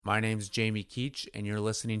My name's Jamie Keach, and you're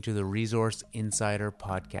listening to the Resource Insider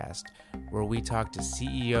Podcast, where we talk to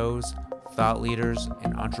CEOs, thought leaders,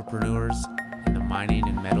 and entrepreneurs in the mining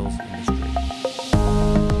and metals industry.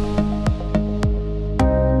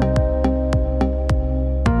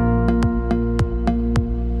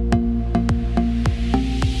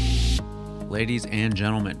 Ladies and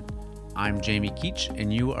gentlemen, I'm Jamie Keach,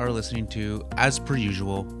 and you are listening to, as per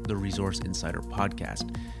usual, the Resource Insider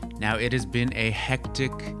Podcast. Now, it has been a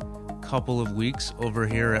hectic couple of weeks over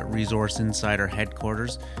here at Resource Insider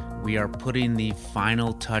headquarters. We are putting the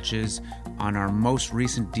final touches on our most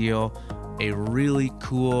recent deal, a really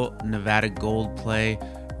cool Nevada gold play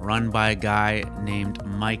run by a guy named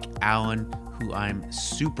Mike Allen, who I'm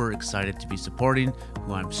super excited to be supporting,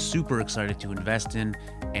 who I'm super excited to invest in,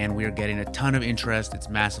 and we are getting a ton of interest. It's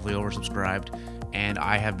massively oversubscribed, and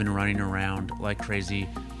I have been running around like crazy,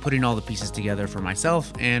 putting all the pieces together for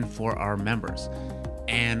myself and for our members.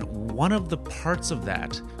 And one of the parts of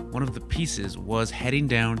that, one of the pieces, was heading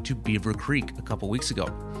down to Beaver Creek a couple weeks ago,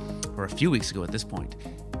 or a few weeks ago at this point.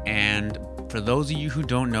 And for those of you who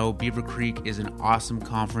don't know, Beaver Creek is an awesome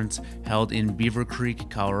conference held in Beaver Creek,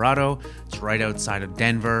 Colorado. It's right outside of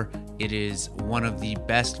Denver. It is one of the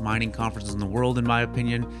best mining conferences in the world, in my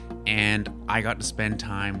opinion. And I got to spend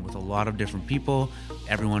time with a lot of different people,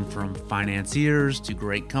 everyone from financiers to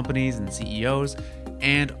great companies and CEOs,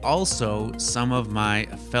 and also some of my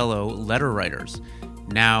fellow letter writers.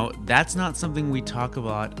 Now, that's not something we talk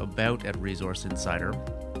about at Resource Insider,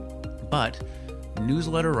 but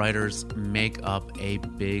newsletter writers make up a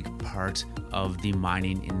big part of the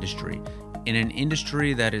mining industry. In an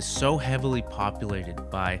industry that is so heavily populated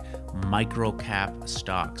by micro-cap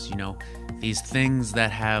stocks, these things that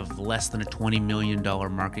have less than a $20 million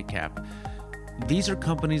market cap. These are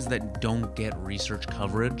companies that don't get research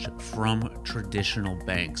coverage from traditional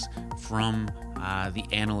banks, from the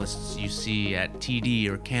analysts you see at TD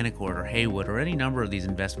or Canaccord or Haywood or any number of these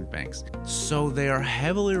investment banks. So they are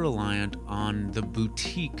heavily reliant on the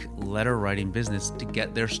boutique letter writing business to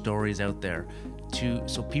get their stories out there,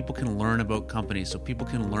 so people can learn about companies, so people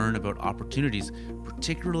can learn about opportunities,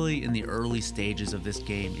 particularly in the early stages of this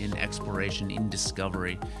game, in exploration, in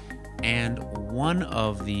discovery. And one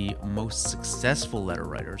of the most successful letter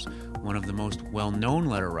writers, one of the most well-known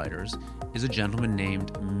letter writers, is a gentleman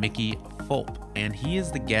named Mickey Fulp, and he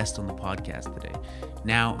is the guest on the podcast today.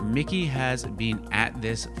 Now, Mickey has been at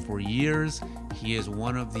this for years. He is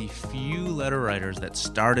one of the few letter writers that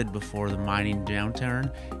started before the mining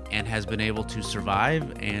downturn and has been able to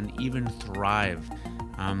survive and even thrive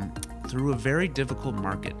through a very difficult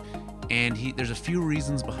market. And there's a few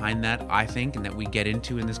reasons behind that, I think, and that we get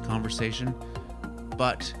into in this conversation.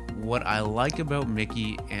 But what I like about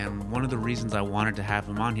Mickey, and one of the reasons I wanted to have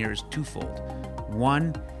him on here, is twofold.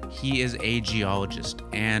 One, he is a geologist,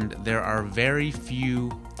 and there are very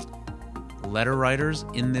few letter writers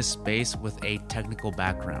in this space with a technical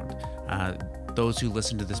background. Those who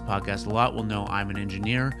listen to this podcast a lot will know I'm an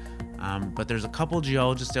engineer, but there's a couple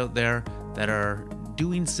geologists out there that are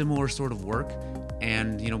doing similar sort of work.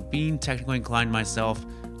 And, being technically inclined myself,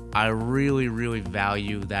 I really, really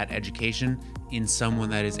value that education in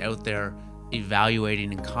someone that is out there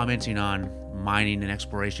evaluating and commenting on mining and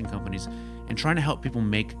exploration companies and trying to help people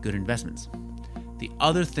make good investments. The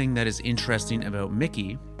other thing that is interesting about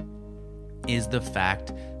Mickey is the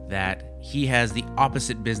fact that he has the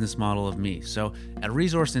opposite business model of me. So at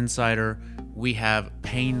Resource Insider, we have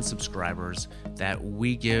paying subscribers that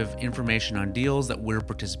we give information on deals that we're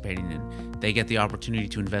participating in. They get the opportunity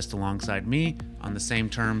to invest alongside me on the same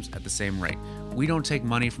terms at the same rate. We don't take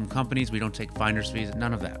money from companies. We don't take finder's fees,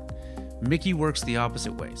 none of that. Mickey works the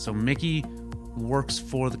opposite way. So Mickey works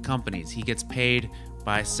for the companies. He gets paid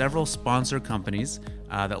by several sponsor companies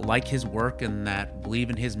that like his work and that believe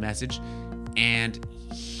in his message. And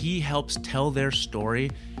he helps tell their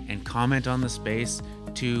story and comment on the space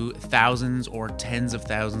to thousands or tens of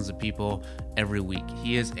thousands of people every week.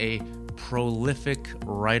 He is a prolific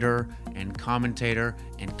writer and commentator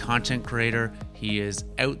and content creator. He is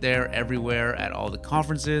out there everywhere at all the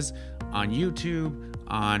conferences, on YouTube,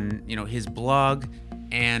 on his blog,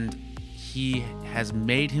 and he has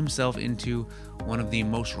made himself into one of the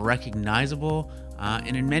most recognizable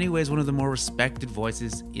and in many ways one of the more respected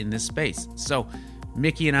voices in this space. So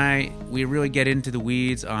Mickey and I, we really get into the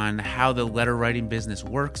weeds on how the letter writing business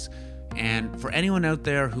works. And for anyone out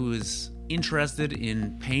there who is interested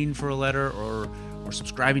in paying for a letter or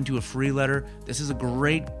subscribing to a free letter, this is a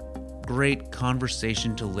great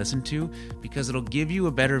conversation to listen to, because it'll give you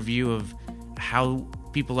a better view of how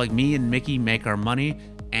people like me and Mickey make our money,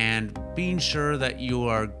 and being sure that you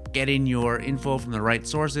are getting your info from the right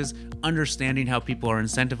sources, understanding how people are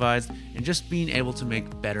incentivized, and just being able to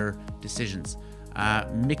make better decisions.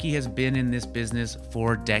 Mickey has been in this business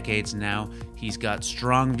for decades now. He's got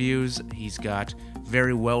strong views, he's got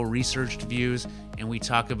very well-researched views, and we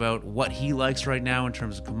talk about what he likes right now in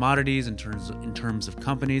terms of commodities, in terms of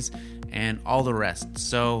companies, and all the rest.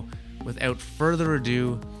 So without further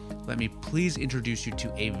ado, let me please introduce you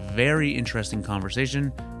to a very interesting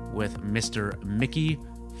conversation with Mr. Mickey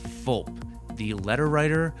Fulp, the letter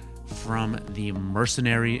writer from The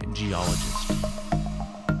Mercenary Geologist.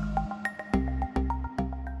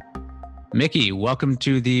 Mickey, welcome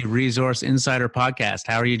to the Resource Insider Podcast.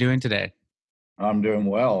 How are you doing today? I'm doing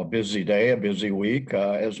well. A busy day, a busy week,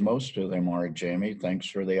 as most of them are, Jamie. Thanks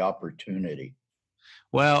for the opportunity.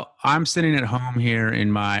 Well, I'm sitting at home here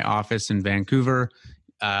in my office in Vancouver.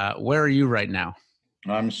 Where are you right now?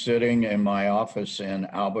 I'm sitting in my office in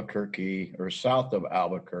Albuquerque, or south of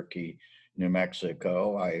Albuquerque, New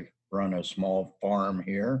Mexico. I run a small farm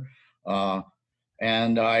here,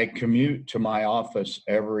 and I commute to my office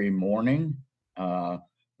every morning,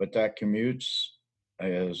 but that commute's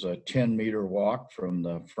is a 10-meter walk from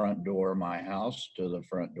the front door of my house to the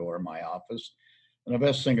front door of my office. And the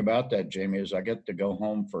best thing about that, Jamie, is I get to go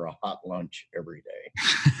home for a hot lunch every day.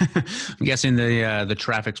 I'm guessing the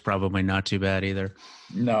traffic's probably not too bad either.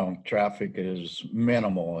 No, traffic is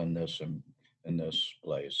minimal in this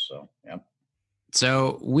place. So, yeah.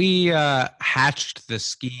 So we hatched the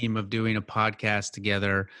scheme of doing a podcast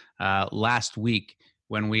together last week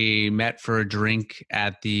when we met for a drink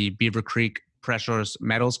at the Beaver Creek Precious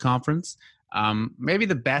Metals Conference. Maybe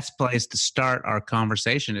the best place to start our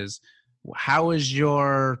conversation is, how was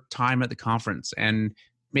your time at the conference? And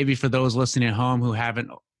maybe for those listening at home who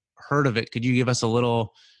haven't heard of it, could you give us a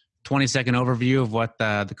little 20-second overview of what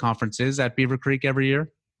the conference is at Beaver Creek every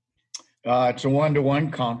year? It's a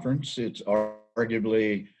one-to-one conference. It's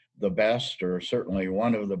arguably the best, or certainly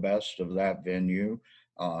one of the best of that venue.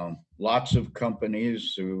 Lots of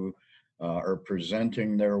companies who are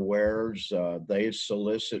presenting their wares. They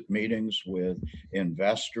solicit meetings with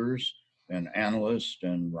investors and analysts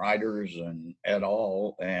and writers and et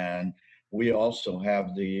al. And we also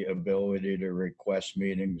have the ability to request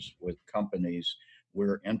meetings with companies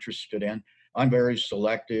we're interested in. I'm very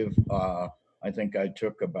selective. I think I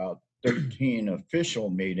took about 13 official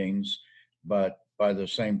meetings, but by the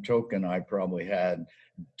same token, I probably had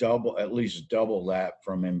at least double that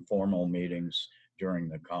from informal meetings during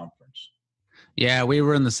the conference. Yeah, we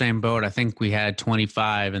were in the same boat. I think we had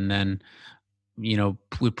 25, and then,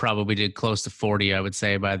 we probably did close to 40, I would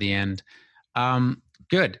say, by the end.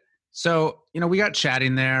 Good. So, we got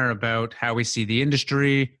chatting there about how we see the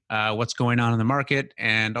industry, what's going on in the market,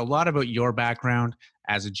 and a lot about your background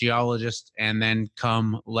as a geologist and then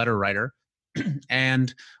come letter writer.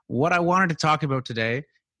 And what I wanted to talk about today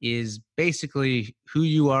is basically who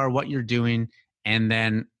you are, what you're doing, and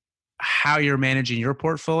then how you're managing your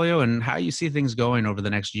portfolio and how you see things going over the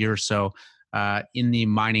next year or so in the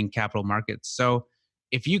mining capital markets. So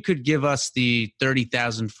if you could give us the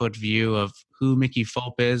 30,000-foot view of who Mickey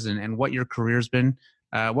Fulp is and what your career's been,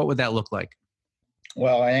 what would that look like?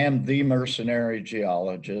 Well, I am the mercenary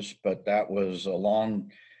geologist, but that was a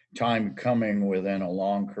long time coming within a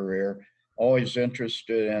long career. Always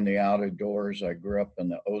interested in the outdoors. I grew up in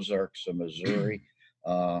the Ozarks of Missouri.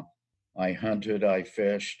 I hunted, I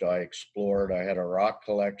fished, I explored. I had a rock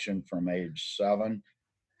collection from age 7.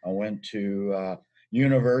 I went to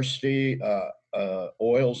university,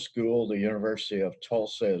 oil school, the University of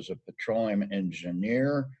Tulsa, as a petroleum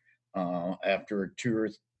engineer. After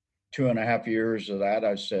 2.5 years of that,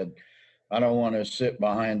 I said, I don't want to sit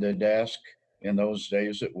behind a desk. In those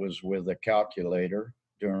days, it was with a calculator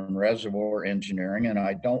doing reservoir engineering, and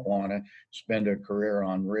I don't want to spend a career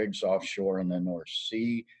on rigs offshore in the North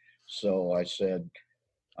Sea. So I said,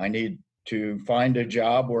 I need to find a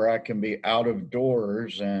job where I can be out of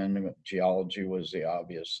doors, and geology was the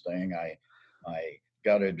obvious thing. I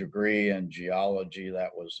got a degree in geology.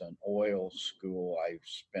 That was an oil school. I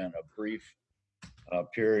spent a brief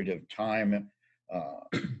period of time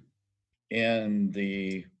in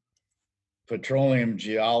the petroleum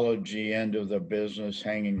geology end of the business,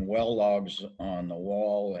 hanging well logs on the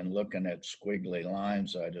wall and looking at squiggly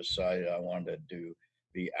lines. I decided I wanted to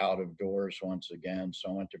be out of doors once again. So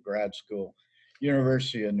I went to grad school,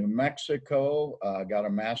 University of New Mexico, got a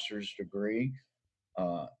master's degree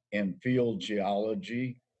in field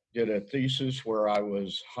geology, did a thesis where I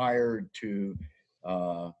was hired to,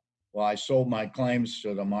 I sold my claims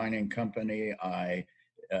to the mining company. My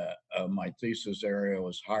thesis area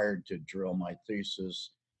was hired to drill my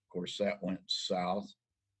thesis. Of course, that went south.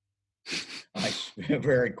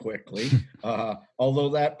 Very quickly. Although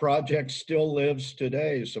that project still lives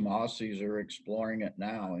today, some Aussies are exploring it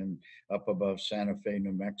now and up above Santa Fe,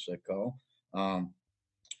 New Mexico.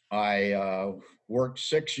 I worked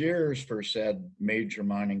 6 years for said major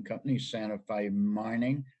mining company, Santa Fe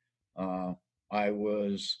Mining. I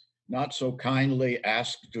was not so kindly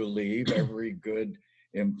asked to leave. Every good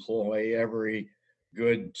employee, every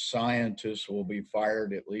good scientist will be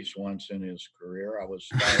fired at least once in his career. I was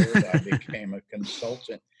fired. I became a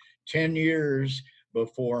consultant 10 years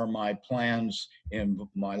before my plans and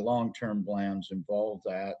my long-term plans involved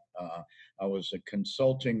that. I was a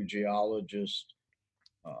consulting geologist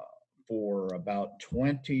for about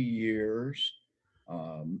 20 years.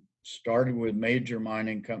 Started with major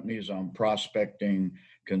mining companies on prospecting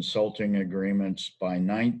consulting agreements. By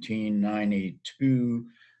 1992,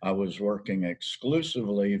 I was working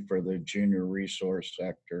exclusively for the junior resource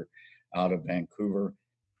sector out of Vancouver.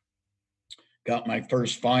 Got my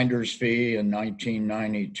first finder's fee in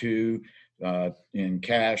 1992 in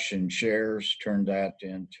cash and shares, turned that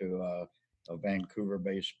into a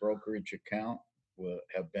Vancouver-based brokerage account.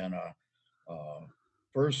 Have been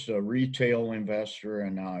first a retail investor,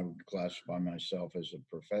 and now I would classify myself as a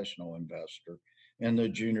professional investor in the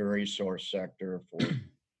junior resource sector for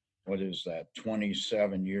what is that,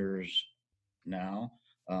 27 years now.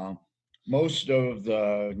 Most of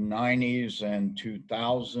the 90s and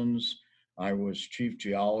 2000s, I was chief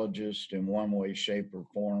geologist in one way, shape, or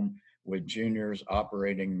form with juniors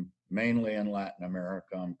operating mainly in Latin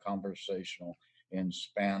America. I'm conversational in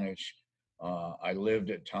Spanish. I lived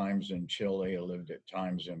at times in Chile. I lived at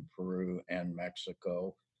times in Peru and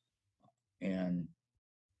Mexico. In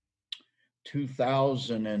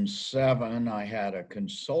 2007, I had a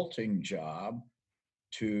consulting job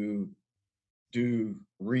to do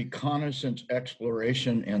reconnaissance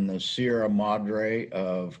exploration in the Sierra Madre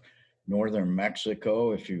of northern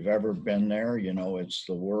Mexico. If you've ever been there, you know it's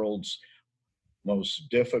the world's most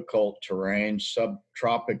difficult terrain,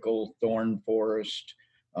 subtropical thorn forest.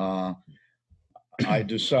 I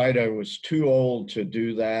decided I was too old to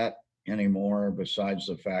do that anymore, besides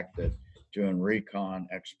the fact that doing recon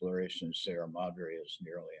exploration in Sierra Madre is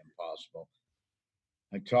nearly impossible.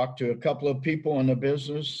 I talked to a couple of people in the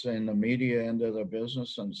business, in the media end of the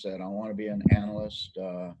business, and said, I want to be an analyst.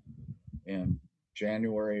 In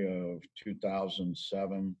January of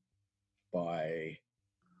 2007, by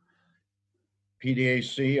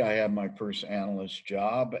PDAC, I had my first analyst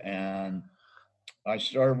job, and I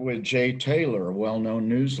started with Jay Taylor, a well-known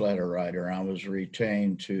newsletter writer. I was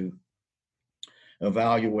retained to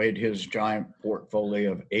evaluate his giant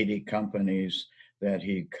portfolio of 80 companies that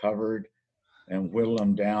he covered and whittle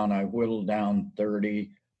them down. I whittled down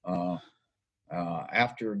 30.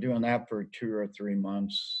 After doing that for 2 or 3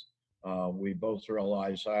 months, we both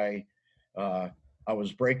realized I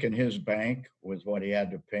was breaking his bank with what he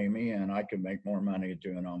had to pay me, and I could make more money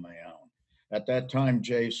doing it on my own. At that time,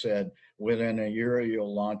 Jay said, within a year,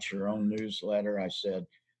 you'll launch your own newsletter. I said,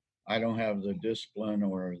 I don't have the discipline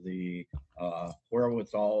or the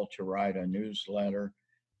wherewithal to write a newsletter.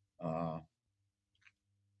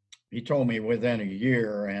 He told me within a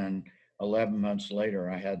year, and 11 months later,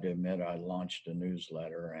 I had to admit I launched a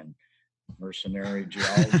newsletter, and Mercenary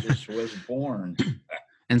Geologist was born.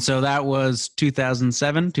 And so that was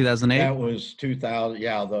 2007, 2008? That was 2000.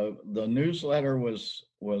 Yeah, the newsletter was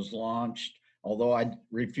launched, although I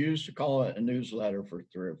refused to call it a newsletter for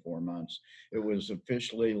 3 or 4 months. It was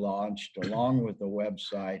officially launched along with the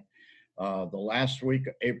website the last week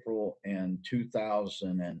of April in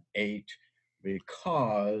 2008,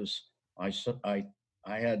 because I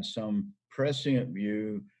had some prescient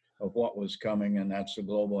view of what was coming, and that's the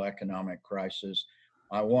global economic crisis.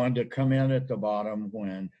 I wanted to come in at the bottom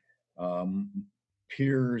when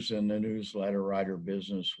peers in the newsletter writer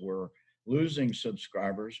business were losing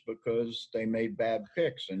subscribers because they made bad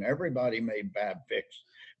picks, and everybody made bad picks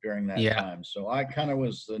during that time. So I kind of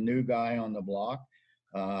was the new guy on the block.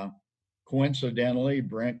 Coincidentally,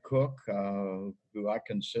 Brent Cook, who I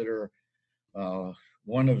consider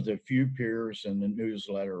one of the few peers in the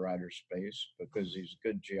newsletter writer space because he's a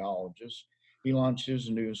good geologist, he launched his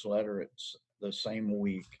newsletter the same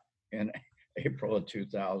week in April of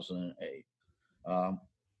 2008.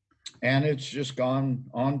 And it's just gone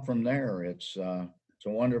on from there. It's a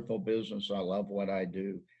wonderful business. I love what I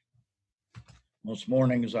do. Most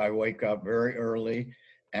mornings I wake up very early,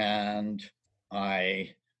 and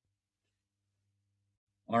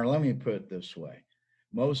or let me put it this way.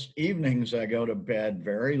 Most evenings I go to bed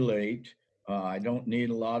very late. I don't need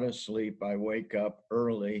a lot of sleep. I wake up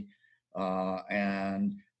early,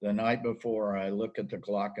 and the night before, I look at the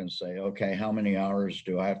clock and say, okay, how many hours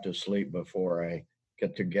do I have to sleep before I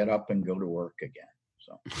get up and go to work again?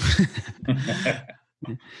 So.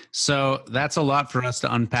 So that's a lot for us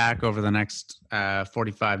to unpack over the next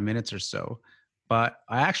 45 minutes or so. But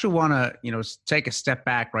I actually want to, take a step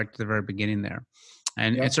back right to the very beginning there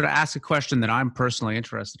and sort of ask a question that I'm personally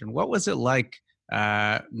interested in. What was it like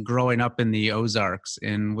growing up in the Ozarks?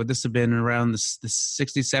 And would this have been around the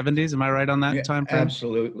 60s, 70s? Am I right on that time frame?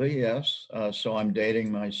 Absolutely, yes. So I'm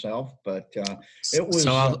dating myself, but it was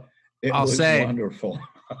I'll say, wonderful.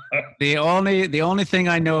 The only thing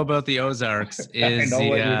I know about the Ozarks is what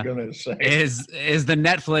you're gonna say. is the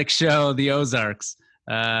Netflix show The Ozarks,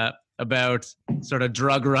 about sort of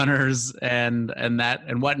drug runners and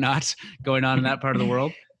whatnot going on in that part of the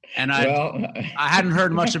world. And I hadn't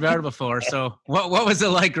heard much about it before. So what was it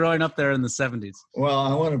like growing up there in the 70s? Well,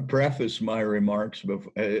 I want to preface my remarks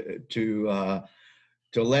to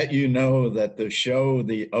let you know that the show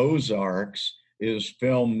The Ozarks is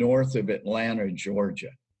filmed north of Atlanta, Georgia.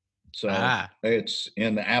 So it's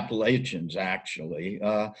in the Appalachians, actually.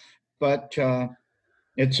 But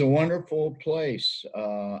it's a wonderful place.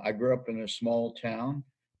 I grew up in a small town.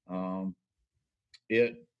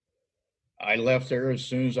 I left there as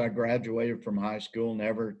soon as I graduated from high school,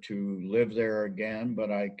 never to live there again, but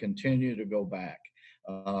I continue to go back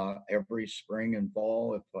every spring and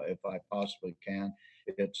fall if I possibly can.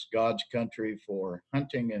 It's God's country for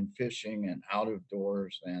hunting and fishing and out of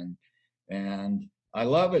doors, and I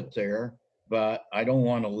love it there, but I don't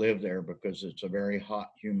want to live there because it's a very hot,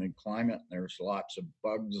 humid climate. There's lots of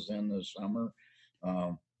bugs in the summer.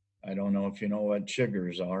 I don't know if you know what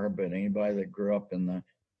chiggers are, but anybody that grew up in the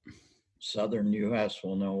southern U.S.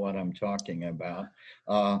 will know what I'm talking about.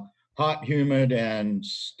 Hot, humid, and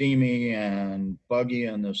steamy and buggy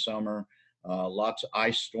in the summer. Lots of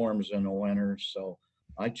ice storms in the winter. So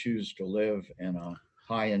I choose to live in a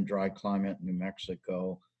high and dry climate in New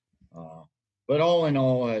Mexico. But all in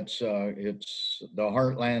all, it's the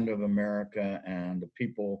heartland of America, and the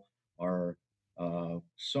people are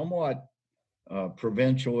somewhat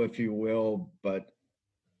provincial, if you will. But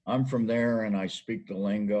I'm from there, and I speak the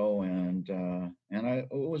lingo, and it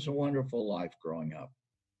was a wonderful life growing up.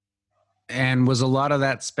 And was a lot of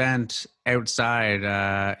that spent outside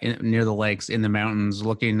near the lakes, in the mountains,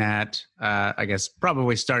 looking at, I guess,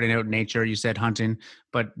 probably starting out in nature? You said hunting,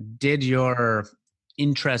 but did your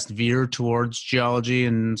interest veer towards geology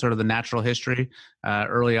and sort of the natural history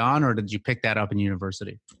early on, or did you pick that up in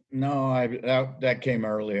university? No, that came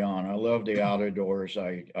early on. I love the outdoors.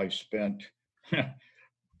 I spent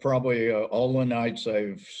probably all the nights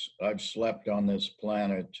I've slept on this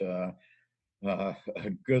planet, a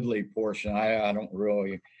goodly portion. I don't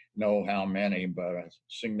really know how many, but a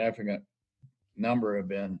significant number have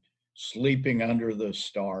been sleeping under the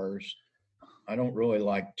stars. I don't really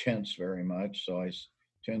like tents very much, so I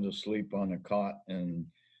tend to sleep on a cot and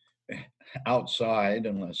outside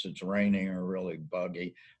unless it's raining or really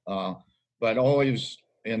buggy. But always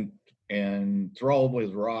enthralled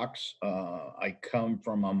with rocks. I come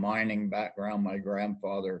from a mining background. My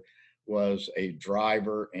grandfather was a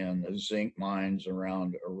driver in the zinc mines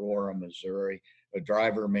around Aurora, Missouri. A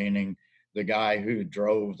driver meaning the guy who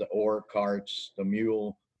drove the ore carts, the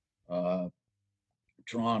mule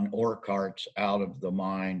drawn ore carts out of the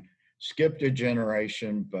mine. Skipped a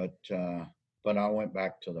generation, but I went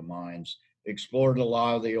back to the mines, explored a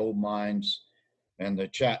lot of the old mines and the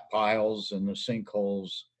chat piles and the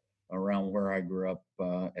sinkholes around where I grew up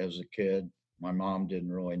as a kid. My mom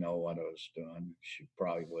didn't really know what I was doing. She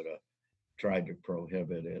probably would have tried to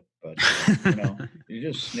prohibit it, but you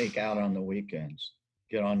just sneak out on the weekends,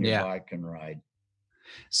 get on your bike and ride.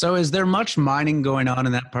 So is there much mining going on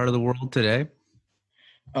in that part of the world today?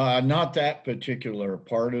 Not that particular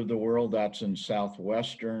part of the world. That's in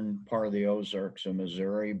southwestern part of the Ozarks of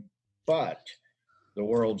Missouri, but the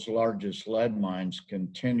world's largest lead mines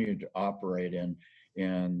continue to operate in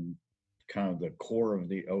kind of the core of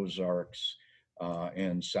the Ozarks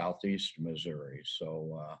in southeast Missouri.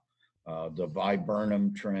 So the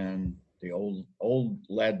viburnum trend, the old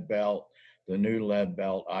lead belt, the new lead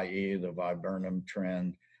belt, i.e. the viburnum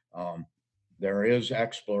trend. There is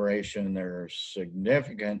exploration, there's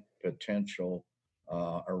significant potential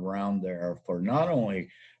around there for not only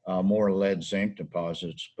more lead zinc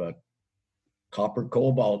deposits, but copper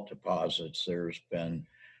cobalt deposits. There's been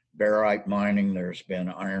barite mining, there's been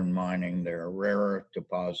iron mining, there are rare earth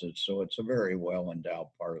deposits. So it's a very well endowed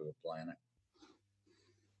part of the planet.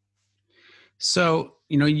 So,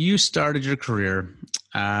 you started your career.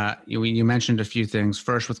 You mentioned a few things,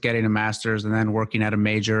 first with getting a master's and then working at a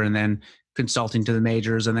major and then consulting to the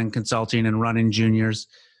majors and then consulting and running juniors.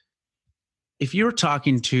 If you were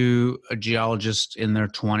talking to a geologist in their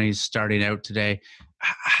 20s starting out today,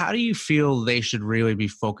 how do you feel they should really be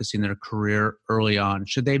focusing their career early on?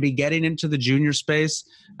 Should they be getting into the junior space?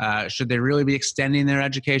 Should they really be extending their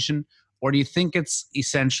education? Or do you think it's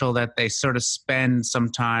essential that they sort of spend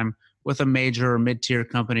some time with a major or mid-tier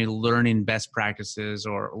company learning best practices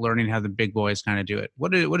or learning how the big boys kind of do it?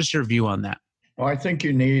 What is your view on that? Well, I think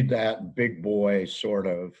you need that big boy sort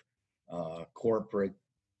of corporate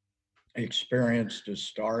experience to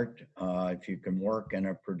start. If you can work in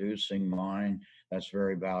a producing mine, that's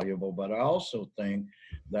very valuable. But I also think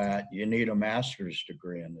that you need a master's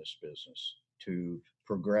degree in this business to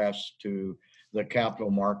progress to the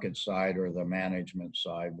capital market side or the management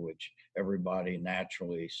side, which everybody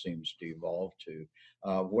naturally seems to evolve to.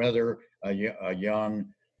 Whether a young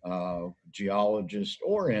geologist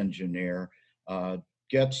or engineer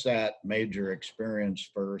gets that major experience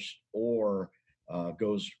first or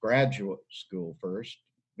goes to graduate school first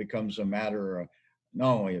becomes a matter of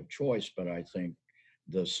not only of choice, but I think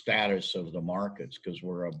the status of the markets, because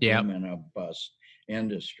we're a Yeah. boom and a bust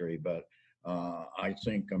industry. But I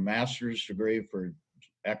think a master's degree for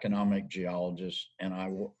economic geologists, and I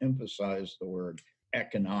will emphasize the word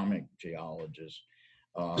economic geologist,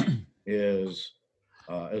 is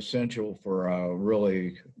essential for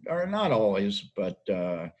really, or not always, but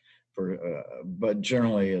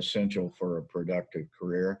generally essential for a productive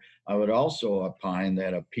career. I would also opine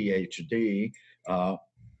that a PhD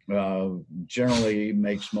generally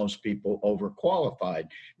makes most people overqualified.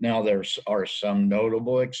 Now, there are some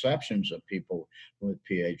notable exceptions of people with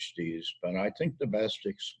PhDs, but I think the best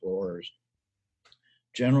explorers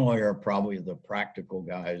generally are probably the practical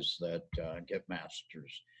guys that get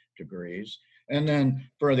master's degrees. And then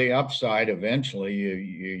for the upside,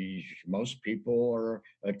 eventually, most people are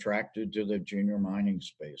attracted to the junior mining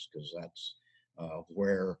space because that's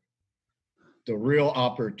where the real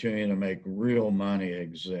opportunity to make real money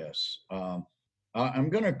exists. I'm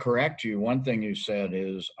going to correct you. One thing you said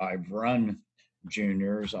is I've run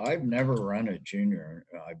juniors. I've never run a junior.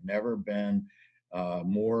 I've never been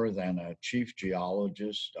more than a chief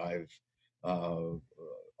geologist. I've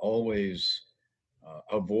always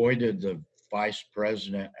avoided the vice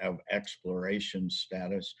president of exploration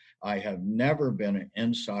status. I have never been an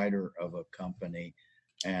insider of a company,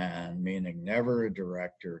 and meaning never a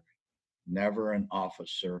director, never an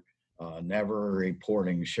officer, never a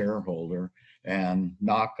reporting shareholder. And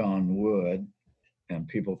knock on wood, and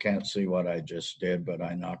people can't see what I just did, but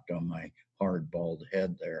I knocked on my hard bald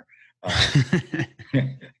head there.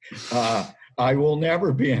 I will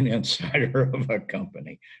never be an insider of a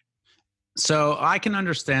company. So I can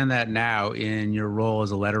understand that now in your role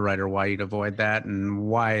as a letter writer, why you'd avoid that and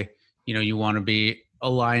why, you want to be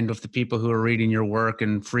aligned with the people who are reading your work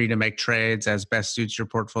and free to make trades as best suits your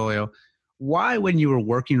portfolio. Why, when you were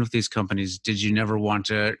working with these companies, did you never want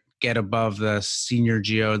to get above the senior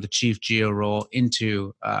geo, the chief geo role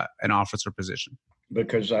into an officer position?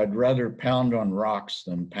 Because I'd rather pound on rocks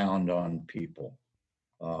than pound on people.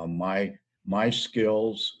 My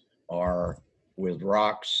skills are with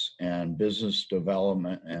rocks and business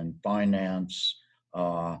development and finance,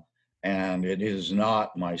 and it is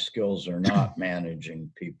not, my skills are not managing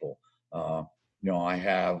people. I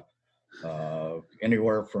have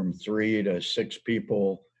anywhere from 3 to 6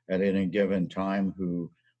 people at any given time who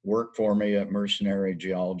work for me at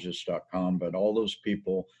mercenarygeologist.com, but all those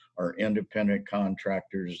people are independent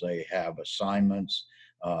contractors. They have assignments.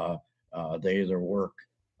 They either work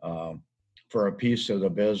for a piece of the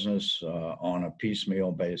business on a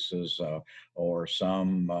piecemeal basis or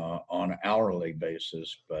some on an hourly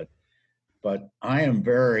basis. But I am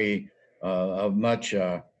very much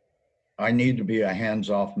I need to be a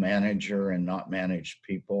hands-off manager and not manage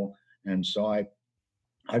people. And so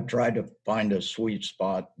I've tried to find a sweet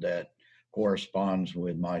spot that corresponds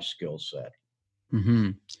with my skill set.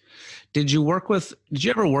 Mm-hmm. Did you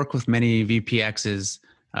ever work with many VPXs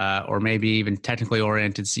or maybe even technically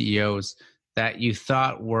oriented CEOs that you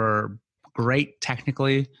thought were great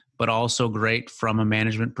technically, but also great from a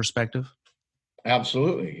management perspective?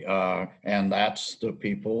 Absolutely. And that's the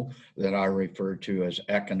people that I refer to as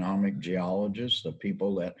economic geologists, the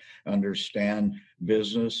people that understand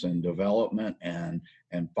business and development and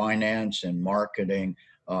finance and marketing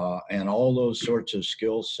and all those sorts of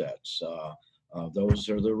skill sets. Those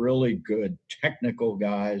are the really good technical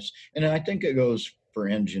guys. And I think it goes for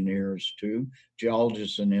engineers too,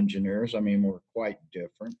 geologists and engineers. I mean, we're quite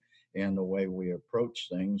different in the way we approach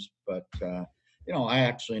things, but I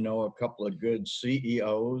actually know a couple of good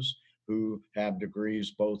CEOs who have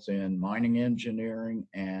degrees both in mining engineering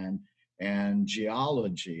and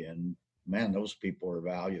geology. And man, those people are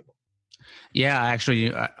valuable. Yeah,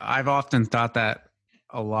 actually, I've often thought that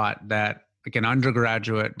a lot, that like an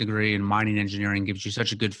undergraduate degree in mining engineering gives you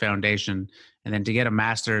such a good foundation. And then to get a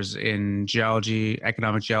master's in geology,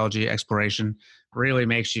 economic geology, exploration really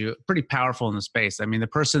makes you pretty powerful in the space. I mean, the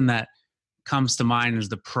person that comes to mind as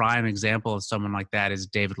the prime example of someone like that is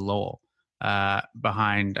David Lowell,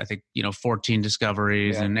 behind, I think, 14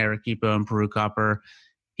 discoveries Yeah. and Arequipa and Peru copper.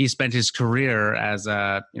 He spent his career as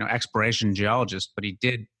a exploration geologist, but he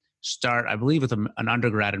did start, I believe, with an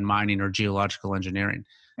undergrad in mining or geological engineering.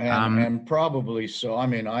 And probably so. I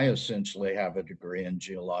mean, I essentially have a degree in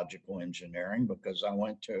geological engineering because I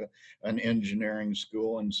went to an engineering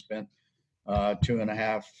school and spent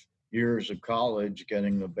 2.5 years of college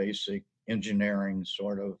getting the basic engineering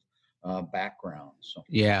sort of background. So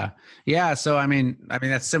Yeah. So I mean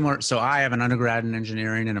that's similar. So I have an undergrad in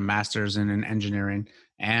engineering and a master's in engineering,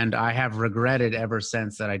 and I have regretted ever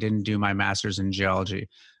since that I didn't do my master's in geology.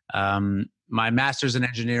 My master's in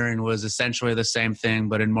engineering was essentially the same thing,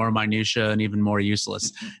 but in more minutia and even more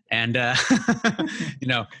useless. And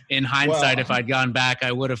in hindsight, well, if I'd gone back,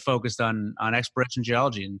 I would have focused on exploration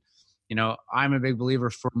geology. And I'm a big believer,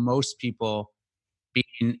 for most people,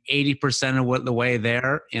 being 80% of the way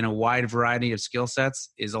there in a wide variety of skill sets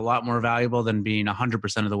is a lot more valuable than being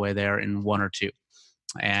 100% of the way there in one or two.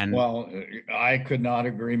 And well, I could not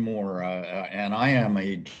agree more. And I am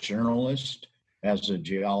a journalist as a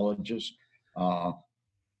geologist. Uh,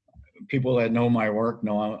 People that know my work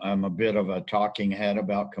know I'm a bit of a talking head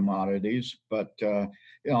about commodities, but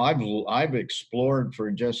I've explored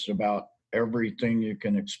for just about everything you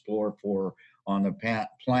can explore for on the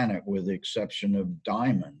planet, with the exception of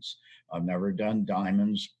diamonds. I've never done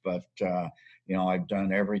diamonds, but I've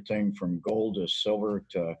done everything from gold to silver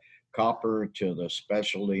to copper to the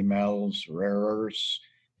specialty metals, rare earths,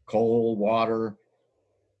 coal, water,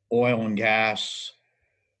 oil and gas,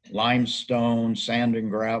 limestone, sand and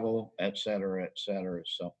gravel, et cetera, et cetera.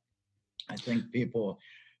 So I think people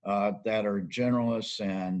that are generalists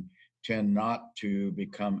and tend not to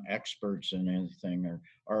become experts in anything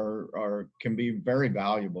are can be very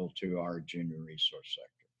valuable to our junior resource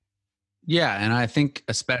sector. yeah, and I think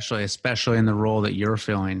especially in the role that you're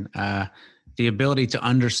filling, the ability to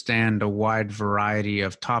understand a wide variety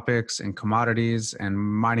of topics and commodities and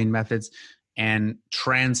mining methods, and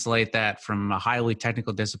translate that from a highly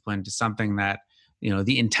technical discipline to something that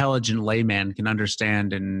the intelligent layman can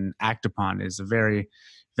understand and act upon, is a very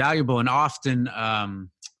valuable and often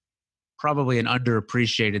probably an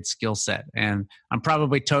underappreciated skill set. And I'm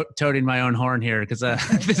probably toting my own horn here because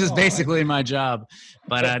this is basically my job.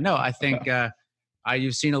 But no, I think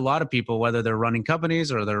you've seen a lot of people, whether they're running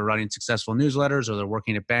companies or they're running successful newsletters or they're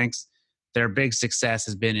working at banks, their big success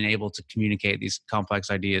has been in able to communicate these complex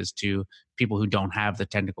ideas to people who don't have the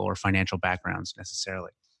technical or financial backgrounds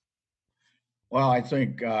necessarily. Well, I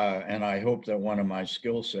think, and I hope that one of my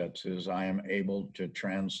skill sets is I am able to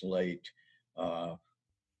translate uh,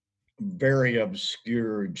 very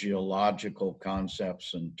obscure geological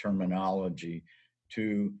concepts and terminology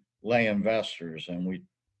to lay investors. And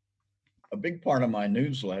a big part of my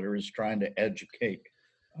newsletter is trying to educate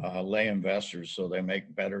lay investors so they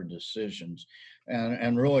make better decisions.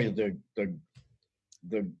 And really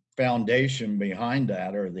the foundation behind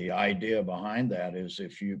that, or the idea behind that, is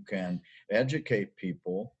if you can educate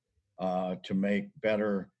people to make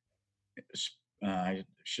better, I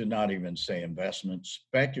should not even say investment,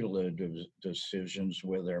 speculative decisions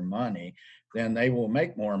with their money, then they will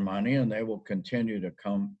make more money and they will continue to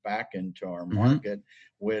come back into our market,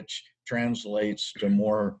 which translates to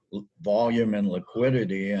more volume and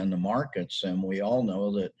liquidity in the markets. And we all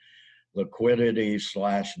know that liquidity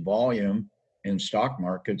 / volume in stock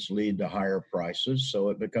markets lead to higher prices. So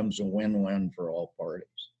it becomes a win-win for all parties.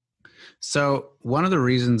 So one of the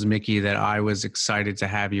reasons, Mickey, that I was excited to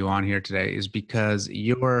have you on here today is because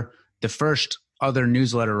you're the first other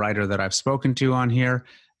newsletter writer that I've spoken to on here.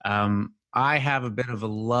 I have a bit of a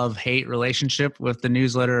love-hate relationship with the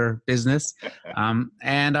newsletter business.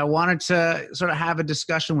 And I wanted to sort of have a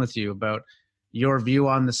discussion with you about your view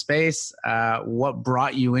on the space, what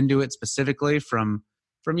brought you into it specifically from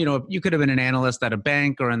you could have been an analyst at a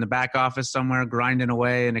bank or in the back office somewhere grinding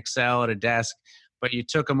away in Excel at a desk, but you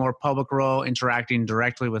took a more public role interacting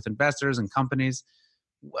directly with investors and companies.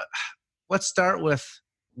 Let's start with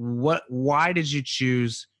why did you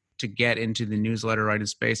choose to get into the newsletter writing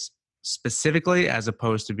space specifically, as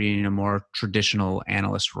opposed to being a more traditional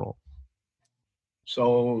analyst role?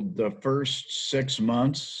 So the first 6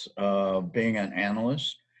 months of being an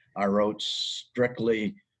analyst, I wrote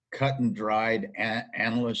strictly cut and dried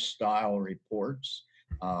analyst style reports,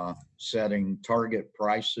 setting target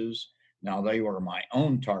prices Now they were my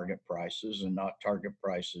own target prices and not target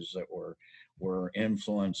prices that were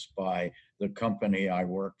influenced by the company I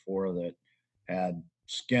worked for that had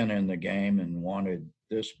skin in the game and wanted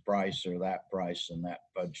this price or that price and that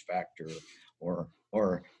fudge factor or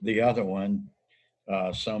the other one,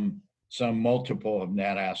 some multiple of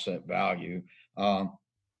net asset value.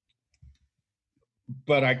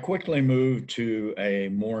 But I quickly moved to a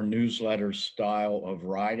more newsletter style of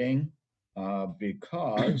writing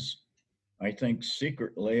because I think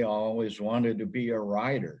secretly I always wanted to be a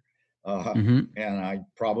writer. Mm-hmm. And I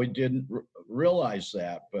probably didn't realize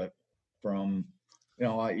that, but from,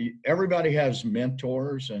 everybody has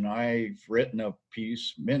mentors, and I've written a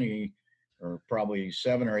piece or probably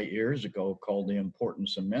 7 or 8 years ago called The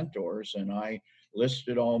Importance of Mentors. And I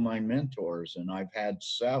listed all my mentors, and I've had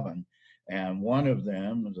 7. And one of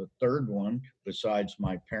them, the third one, besides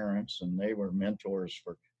my parents, and they were mentors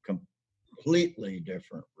for completely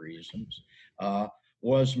different reasons,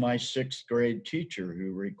 was my 6th grade teacher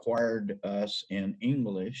who required us in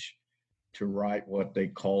English to write what they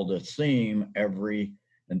called a theme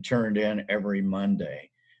and turned in every Monday.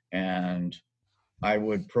 And I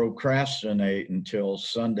would procrastinate until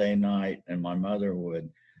Sunday night, and my mother would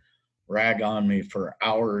rag on me for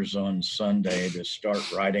hours on Sunday to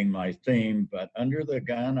start writing my theme. But under the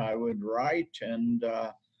gun, I would write,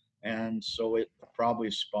 and so it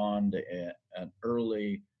probably spawned an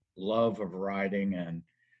early love of writing. And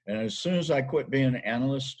as soon as I quit being an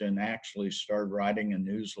analyst and actually started writing a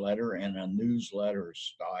newsletter in a newsletter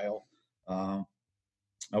style,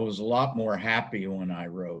 I was a lot more happy when I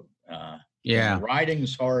wrote. Yeah.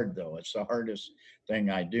 Writing's hard, though. It's the hardest thing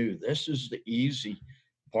I do. This is the easy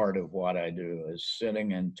part of what I do, is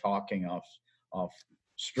sitting and talking off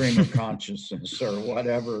stream of consciousness or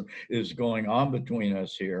whatever is going on between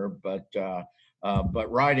us here. But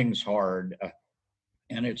writing's hard,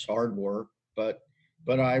 and it's hard work, but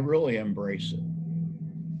I really embrace it.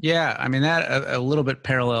 Yeah, I mean, that a little bit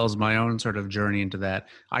parallels my own sort of journey into that.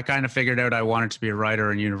 I kind of figured out I wanted to be a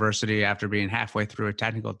writer in university after being halfway through a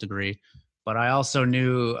technical degree, but I also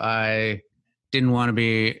knew I didn't want to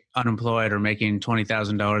be unemployed or making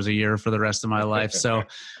 $20,000 a year for the rest of my life. So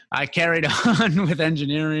I carried on with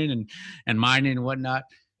engineering and mining and whatnot.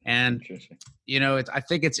 And, I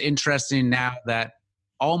think it's interesting now that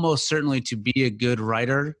almost certainly to be a good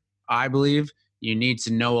writer, I believe, you need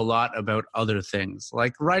to know a lot about other things.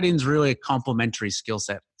 Like writing's really a complementary skill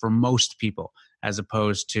set for most people, as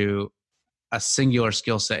opposed to a singular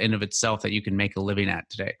skill set in of itself that you can make a living at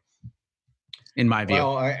today, in my view.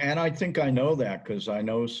 Well, and I think I know that because I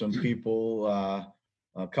know some people,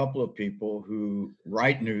 a couple of people who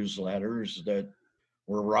write newsletters that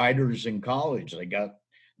were writers in college. They got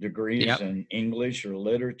degrees in English or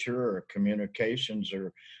literature or communications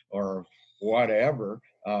or whatever.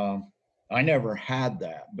 I never had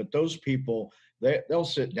that, but those people, they'll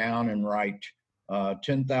sit down and write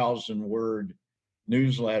 10,000 word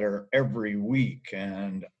newsletter every week,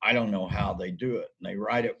 and I don't know how they do it. And they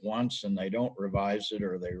write it once and they don't revise it,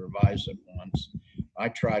 or they revise it once. I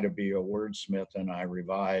try to be a wordsmith and I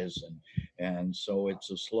revise, and so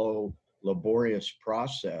it's a slow, laborious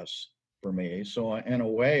process for me. So in a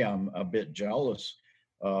way, I'm a bit jealous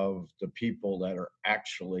of the people that are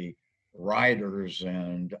actually writers,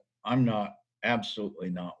 and I'm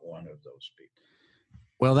absolutely not one of those people.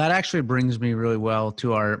 Well, that actually brings me really well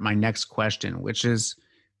to my next question, which is,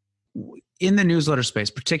 in the newsletter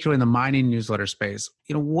space, particularly in the mining newsletter space,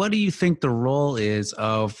 what do you think the role is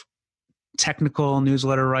of technical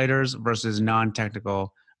newsletter writers versus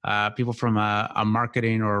non-technical people from a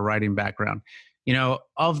marketing or a writing background?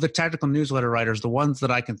 Of the technical newsletter writers, the ones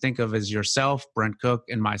that I can think of is yourself, Brent Cook,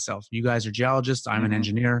 and myself. You guys are geologists. I'm an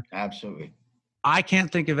engineer. Absolutely. I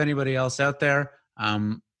can't think of anybody else out there.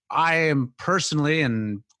 I am personally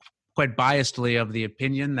and quite biasedly of the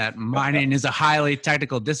opinion that mining is a highly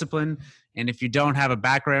technical discipline. And if you don't have a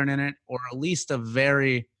background in it, or at least a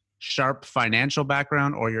very sharp financial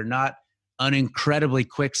background, or you're not an incredibly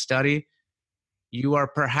quick study, you are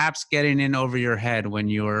perhaps getting in over your head when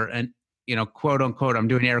you're, quote unquote, I'm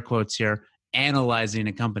doing air quotes here, analyzing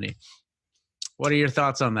a company. What are your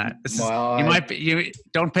thoughts on that? You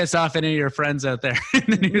don't piss off any of your friends out there in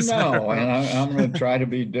the newsletter. No, and I'm going to try to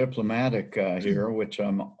be diplomatic here, which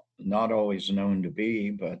I'm not always known to be,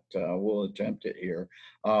 but we'll attempt it here.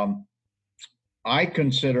 I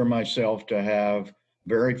consider myself to have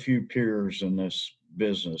very few peers in this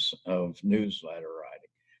business of newsletter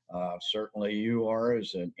writing. Certainly you are,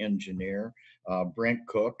 as an engineer. Brent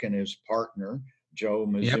Cook and his partner, Joe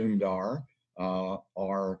Mazumdar,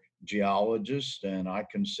 are geologists, and I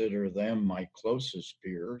consider them my closest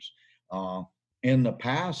peers. in the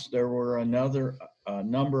past, there were a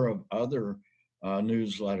number of other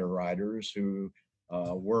newsletter writers who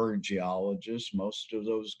were geologists. Most of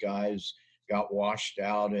those guys got washed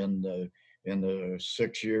out in the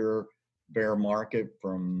 6-year bear market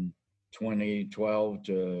from 2012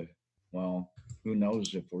 to, well, who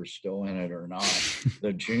knows if we're still in it or not.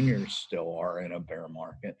 The juniors still are in a bear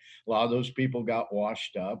market. A lot of those people got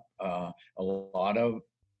washed up. A lot of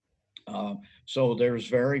so there's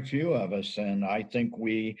very few of us, and I think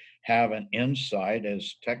we have an insight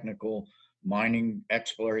as technical mining,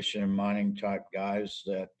 exploration and mining type guys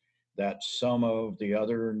that some of the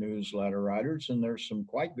other newsletter writers, and there's some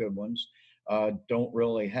quite good ones, don't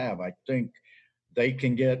really have. I think they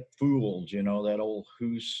can get fooled, that old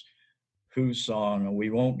Who song, "We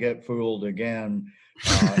won't get fooled again."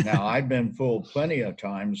 Now I've been fooled plenty of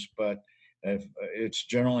times, but if it's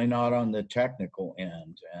generally not on the technical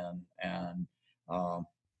end, and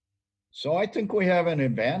so I think we have an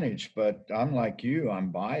advantage. But I'm like you,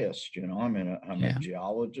 I'm biased. I'm a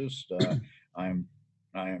geologist. I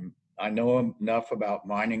know enough about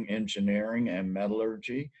mining engineering and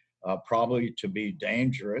metallurgy, probably to be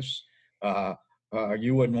dangerous.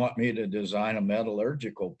 You wouldn't want me to design a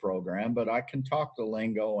metallurgical program, but I can talk the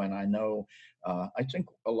lingo, and I know. I think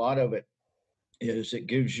a lot of it is it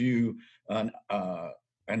gives you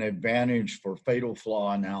an advantage for fatal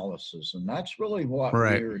flaw analysis, and that's really what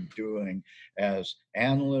we're doing as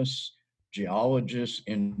analysts, geologists,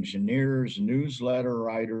 engineers, newsletter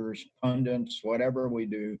writers, pundits, whatever we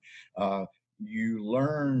do. You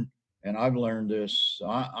learn, and I've learned this.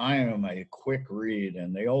 I am a quick read,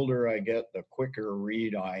 and the older I get, the quicker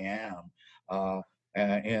read I am.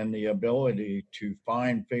 And the ability to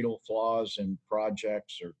find fatal flaws in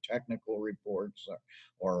projects or technical reports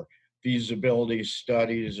or feasibility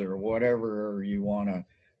studies or whatever you want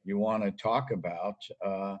to talk about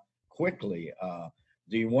quickly.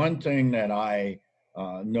 The one thing that I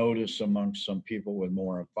notice amongst some people with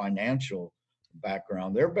more financial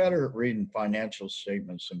background, they're better at reading financial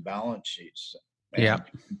statements and balance sheets. And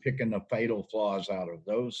picking the fatal flaws out of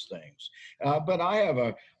those things. But I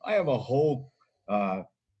have a whole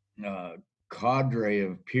cadre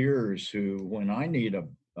of peers who, when I need a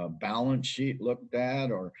balance sheet looked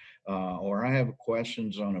at, or I have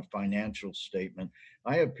questions on a financial statement,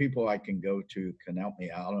 I have people I can go to can help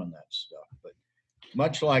me out on that stuff. But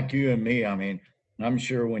much like you and me, I mean, I'm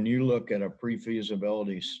sure when you look at a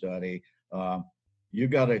pre-feasibility study, you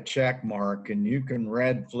got a check mark, and you can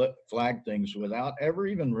red flag things without ever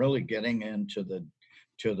even really getting into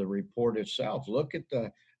the report itself. Look at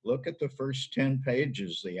the first 10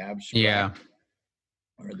 pages, the abstract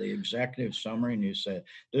or the executive summary, and you say,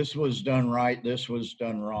 this was done right, this was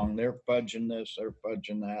done wrong, they're fudging this, they're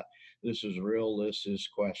fudging that, this is real, this is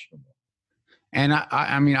questionable. And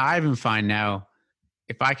I mean, I even find now,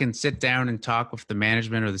 if I can sit down and talk with the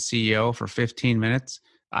management or the CEO for 15 minutes,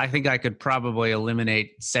 I think I could probably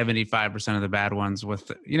eliminate 75% of the bad ones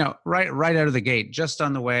with, right out of the gate, just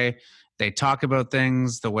on the way they talk about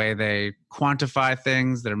things, the way they quantify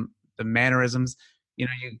things, the mannerisms. You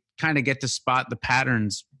kind of get to spot the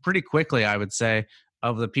patterns pretty quickly, I would say,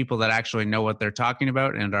 of the people that actually know what they're talking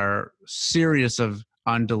about and are serious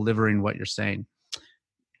on delivering what you're saying.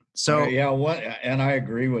 So and I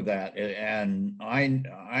agree with that. And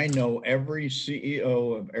I know every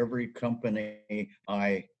CEO of every company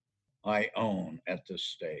I own at this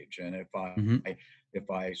stage. And if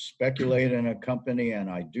I speculate in a company and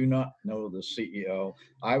I do not know the CEO,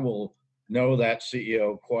 I will know that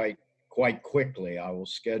CEO quite quickly. I will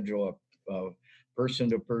schedule a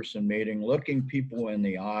person-to-person meeting. Looking people in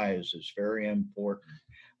the eyes is very important.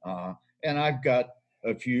 And I've got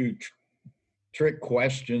a few trick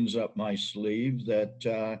questions up my sleeve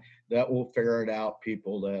that will ferret out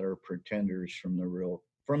people that are pretenders from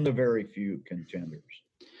the very few contenders.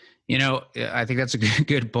 I think that's a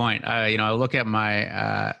good point. I look at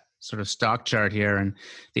my sort of stock chart here, and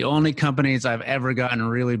the only companies I've ever gotten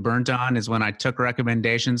really burnt on is when I took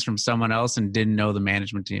recommendations from someone else and didn't know the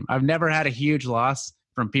management team. I've never had a huge loss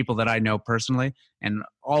from people that I know personally, and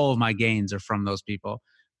all of my gains are from those people.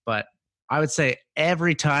 But I would say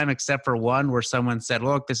every time except for one where someone said,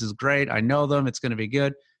 look, this is great, I know them, it's going to be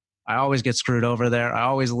good, I always get screwed over there. I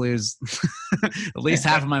always lose at least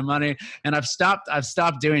half of my money. And I've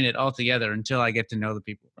stopped doing it altogether until I get to know the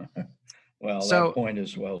people. Well, that point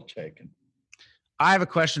is well taken. I have a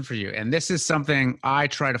question for you. And this is something I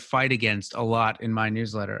try to fight against a lot in my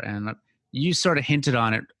newsletter. And you sort of hinted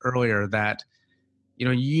on it earlier that,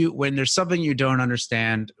 when there's something you don't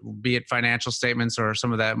understand, be it financial statements or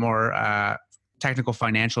some of that more technical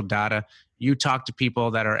financial data, you talk to people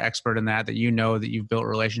that are expert in that you've built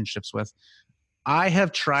relationships with. I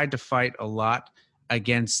have tried to fight a lot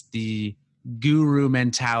against the guru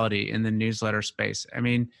mentality in the newsletter space. I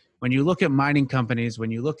mean, when you look at mining companies,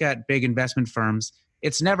 when you look at big investment firms,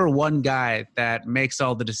 it's never one guy that makes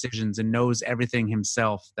all the decisions and knows everything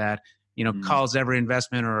himself, that, calls every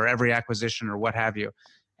investment or every acquisition or what have you.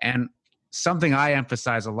 And something I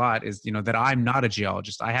emphasize a lot is, that I'm not a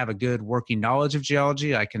geologist. I have a good working knowledge of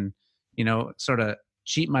geology. I can, sort of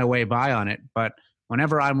cheat my way by on it. But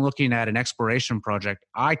whenever I'm looking at an exploration project,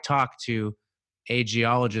 I talk to a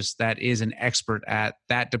geologist that is an expert at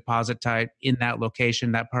that deposit type in that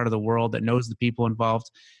location, that part of the world, that knows the people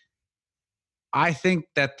involved. I think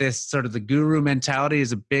that this sort of the guru mentality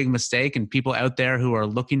is a big mistake, and people out there who are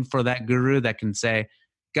looking for that guru that can say,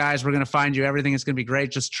 guys, we're going to find you, everything is going to be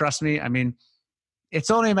great, just trust me. I mean, it's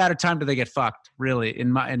only a matter of time till they get fucked, really, in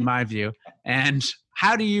my view. And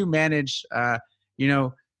how do you manage,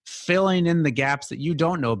 filling in the gaps that you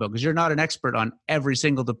don't know about? Because you're not an expert on every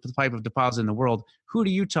single type of deposit in the world. Who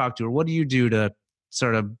do you talk to, or what do you do to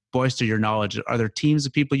sort of bolster your knowledge? Are there teams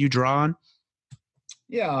of people you draw on?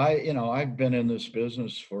 Yeah, I've been in this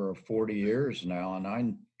business for 40 years now, and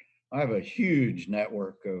I have a huge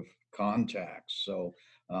network of contacts. So,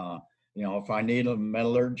 if I need a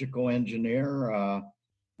metallurgical engineer,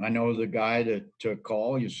 I know the guy to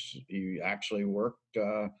call. He actually worked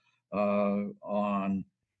on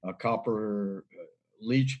a copper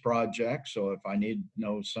leach project. So if I need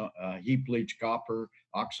know some heap leach copper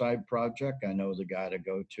oxide project, I know the guy to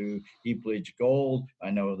go to. Heap leach gold, I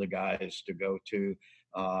know the guys to go to.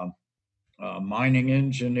 Um, Mining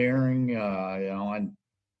engineering, I'm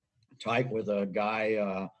tight with a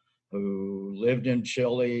guy who lived in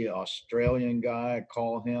Chile, Australian guy. I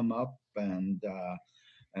call him up, and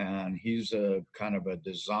he's a kind of a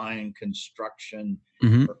design construction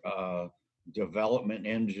Mm-hmm. development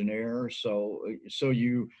engineer. So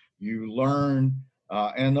you learn,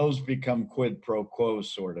 and those become quid pro quo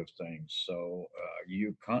sort of things. So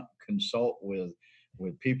you consult with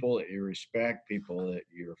people that you respect, people that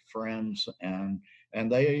you're friends, and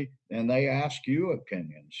they ask you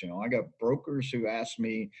opinions. I got brokers who ask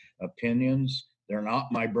me opinions. They're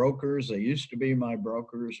not my brokers. They used to be my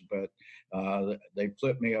brokers, but they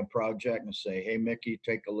flip me a project and say, "Hey, Mickey,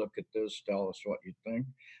 take a look at this. Tell us what you think."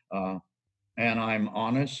 Uh, and I'm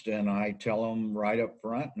honest, and I tell them right up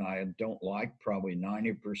front, and I don't like probably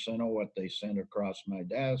 90% of what they send across my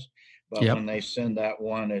desk. But Yep. when they send that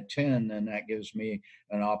 1 to 10, then that gives me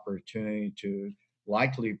an opportunity to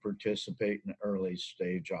likely participate in an early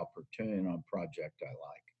stage opportunity on a project I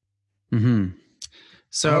like. Mm-hmm.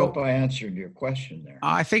 I hope So I answered your question there.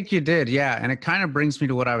 I think you did, yeah. And it kind of brings me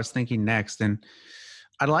to what I was thinking next. And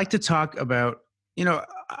I'd like to talk about,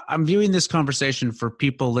 I'm viewing this conversation for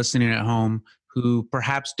people listening at home who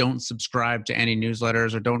perhaps don't subscribe to any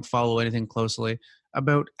newsletters or don't follow anything closely,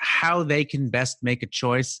 about how they can best make a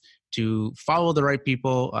choice to follow the right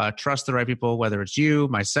people, trust the right people, whether it's you,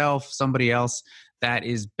 myself, somebody else, that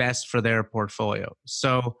is best for their portfolio.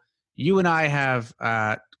 So you and I have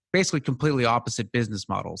basically completely opposite business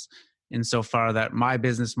models, insofar that my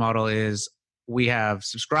business model is we have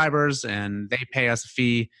subscribers and they pay us a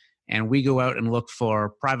fee, and we go out and look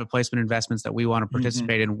for private placement investments that we want to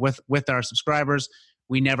participate in with our subscribers.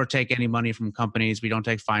 We never take any money from companies. We don't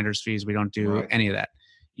take finder's fees. We don't do any of that.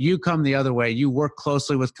 You come the other way. You work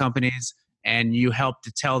closely with companies and you help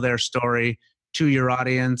to tell their story to your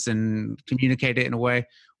audience and communicate it in a way.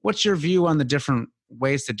 What's your view on the different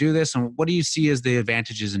ways to do this, and what do you see as the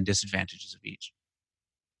advantages and disadvantages of each?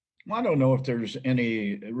 I don't know if there's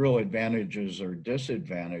any real advantages or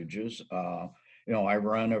disadvantages. I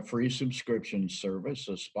run a free subscription service,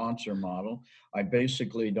 a sponsor model. I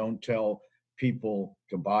basically don't tell people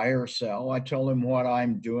to buy or sell. I tell them what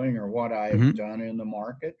I'm doing or what I have done in the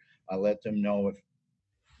market. I let them know if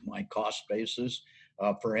my cost basis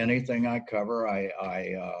for anything I cover.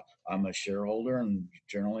 I'm a shareholder, and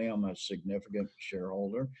generally I'm a significant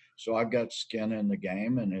shareholder. So I've got skin in the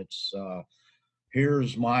game, and it's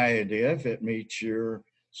here's my idea. If it meets your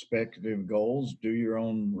speculative goals, do your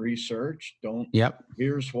own research. Don't. Yep.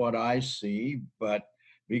 Here's what I see, but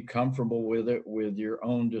be comfortable with it with your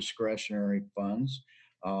own discretionary funds.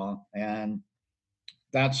 And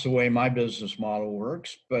that's the way my business model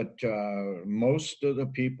works. But most of the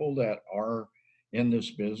people that are in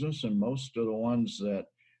this business, and most of the ones that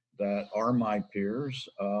are my peers,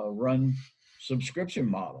 run subscription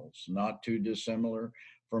models, not too dissimilar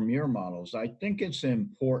from your models. I think it's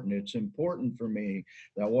important. It's important for me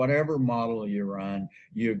that whatever model you run,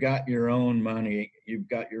 you got your own money, you've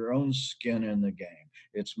got your own skin in the game.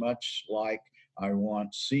 It's much like I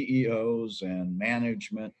want CEOs and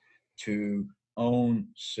management to own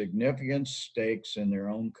significant stakes in their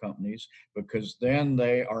own companies, because then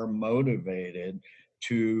they are motivated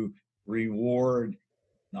to reward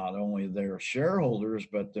not only their shareholders,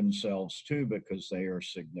 but themselves too, because they are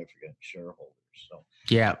significant shareholders. So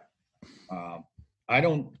Yeah. uh, I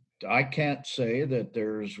don't, I can't say that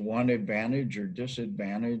there's one advantage or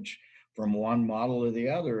disadvantage from one model or the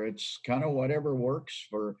other. It's kind of whatever works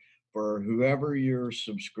for whoever your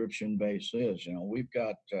subscription base is. You know, we've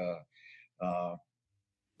got uh,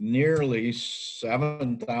 nearly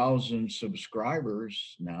 7,000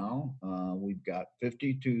 subscribers now. We've got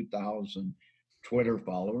 52,000 Twitter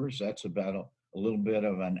followers. That's about a little bit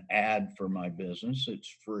of an ad for my business.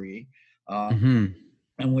 It's free. Uh, Mm-hmm.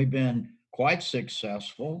 and we've been quite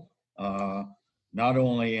successful, not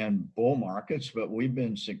only in bull markets, but we've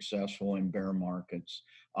been successful in bear markets,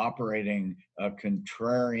 operating a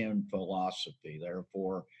contrarian philosophy.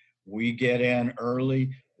 Therefore, we get in early,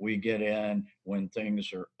 we get in when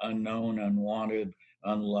things are unknown, unwanted,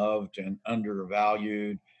 unloved, and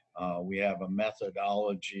undervalued. We have a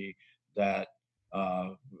methodology that uh,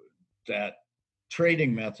 that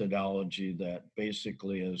trading methodology that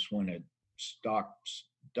basically is when it stocks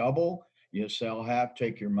double, you sell half,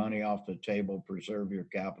 take your money off the table, preserve your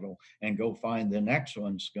capital, and go find the next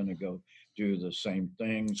one's going to go do the same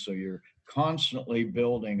thing. So you're constantly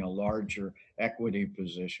building a larger equity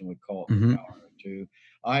position. We call it the Mm-hmm. power of two.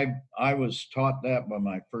 I was taught that by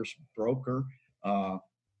my first broker uh,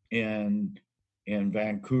 in in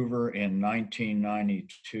Vancouver in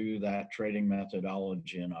 1992. That trading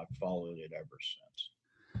methodology, and I've followed it ever since.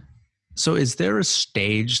 So is there a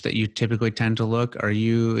stage that you typically tend to look? Are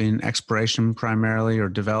you in exploration primarily, or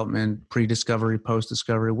development, pre-discovery,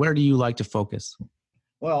 post-discovery? Where do you like to focus?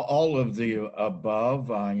 Well, all of the above.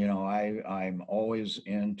 You know, I'm always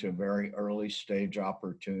into very early stage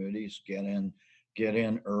opportunities. Get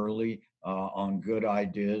in early on good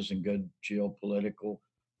ideas and good geopolitical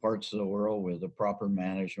parts of the world with the proper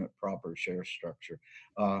management, proper share structure.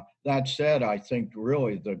 That said, I think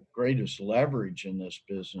really the greatest leverage in this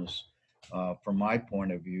business, from my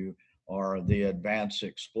point of view, are the advanced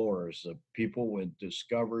explorers, the people with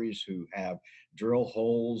discoveries who have drill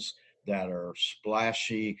holes that are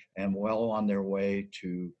splashy and well on their way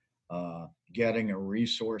to getting a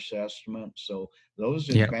resource estimate. So those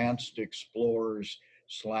Yeah. advanced explorers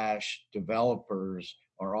slash developers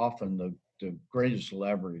are often the greatest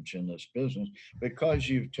leverage in this business, because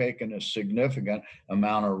you've taken a significant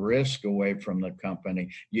amount of risk away from the company,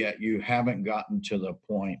 yet you haven't gotten to the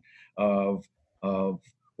point of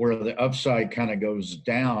where the upside kind of goes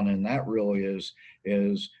down. And that really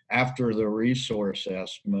is after the resource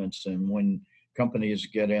estimates, and when companies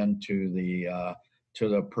get into the to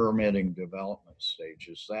the permitting development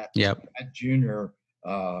stages. Yep. That junior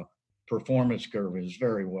performance curve is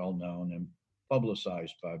very well known and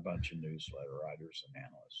publicized by a bunch of newsletter writers and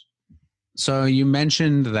analysts. So you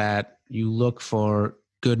mentioned that you look for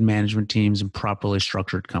good management teams and properly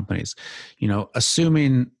structured companies. You know,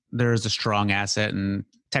 assuming there's a strong asset and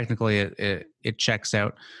technically it checks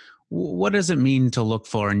out, what does it mean to look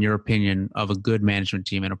for, in your opinion, of a good management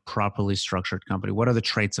team and a properly structured company? What are the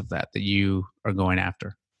traits of that you are going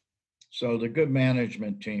after? So the good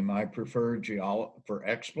management team, I prefer for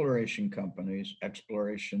exploration companies,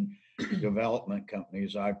 exploration development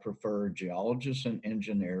companies. I prefer geologists and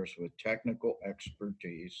engineers with technical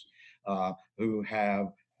expertise who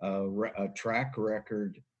have a track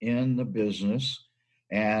record in the business,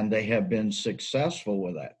 and they have been successful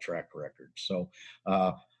with that track record. So,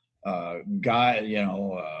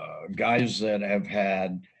 guys that have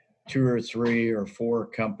had two or three or four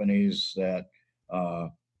companies that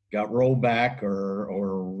got rolled back or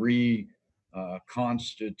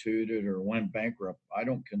reconstituted or went bankrupt. I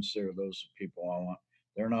don't consider those people I want.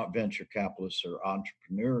 They're not venture capitalists or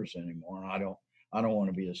entrepreneurs anymore. And I don't want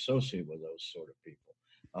to be associated with those sort of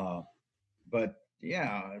people. But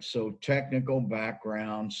yeah, so technical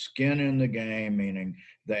background, skin in the game, meaning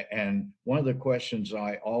that. And one of the questions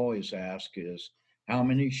I always ask is, how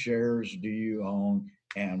many shares do you own,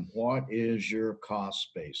 and what is your cost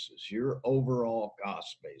basis, your overall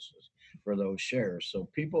cost basis for those shares? So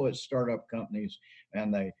people at startup companies,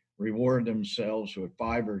 and they reward themselves with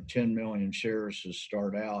 5 or 10 million shares to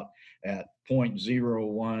start out at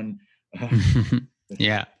 0.01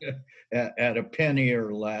 Yeah. at a penny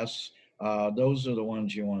or less. Those are the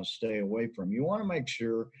ones you want to stay away from. You want to make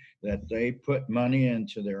sure that they put money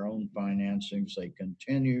into their own financings. They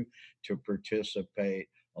continue to participate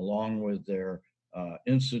along with their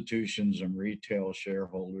institutions and retail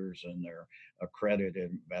shareholders and their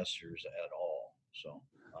accredited investors at all. So,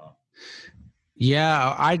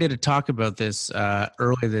 yeah, I did a talk about this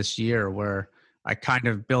early this year, where I kind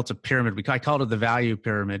of built a pyramid. I called it the value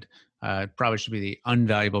pyramid. It probably should be the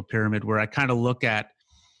unvaluable pyramid, where I kind of look at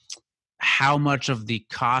how much of the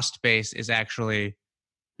cost base is actually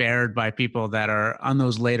bared by people that are on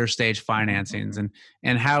those later stage financings,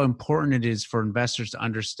 and how important it is for investors to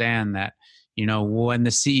understand that, when the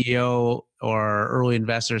CEO or early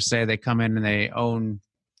investors say they come in and they own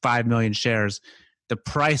 5 million shares, the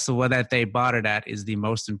price of what that they bought it at is the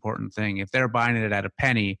most important thing. If they're buying it at a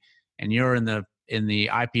penny and you're in the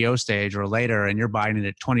IPO stage or later and you're buying it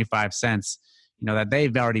at 25 cents, that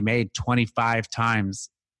they've already made 25 times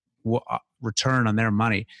return on their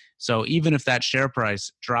money. So even if that share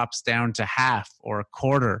price drops down to half or a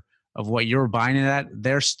quarter of what you're buying it at,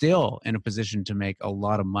 they're still in a position to make a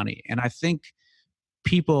lot of money. And I think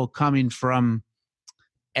people coming from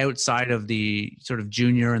outside of the sort of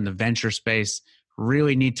junior and the venture space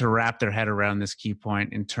really need to wrap their head around this key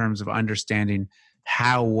point in terms of understanding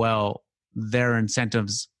how well their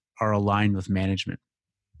incentives are aligned with management.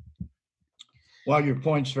 Well, your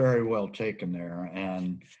point's very well taken there.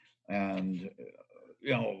 And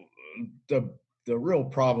the real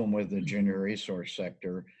problem with the junior resource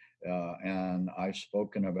sector, and I've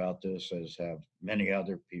spoken about this, as have many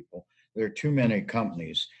other people, there are too many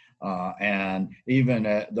companies. And even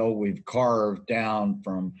though we've carved down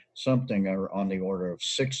from something on the order of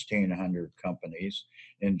 1,600 companies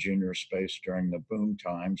in junior space during the boom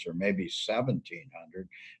times, or maybe 1,700,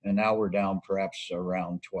 and now we're down perhaps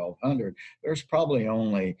around 1,200, there's probably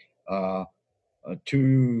only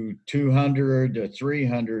 200 to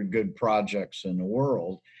 300 good projects in the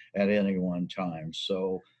world at any one time.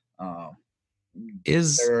 So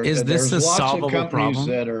is this a solvable problem? There's lots of companies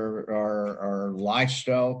that are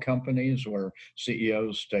lifestyle companies where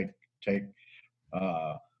CEOs take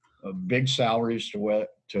big salaries to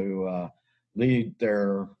lead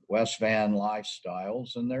their West Van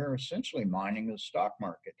lifestyles, and they're essentially mining the stock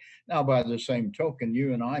market. Now, by the same token,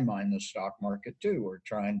 you and I mine the stock market too. We're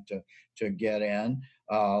trying to get in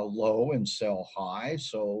low and sell high.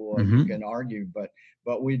 So you can argue,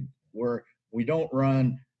 but we don't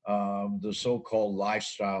run the so-called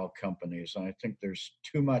lifestyle companies. And I think there's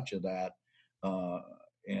too much of that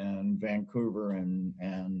in Vancouver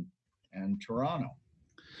and Toronto.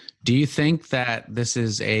 Do you think that this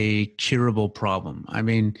is a curable problem? I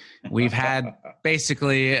mean, we've had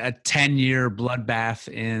basically a 10-year bloodbath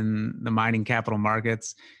in the mining capital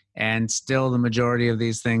markets, and still the majority of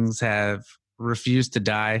these things have refused to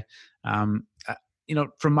die.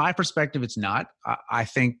 From my perspective, it's not. I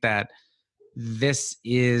think that this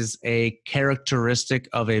is a characteristic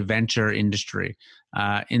of a venture industry,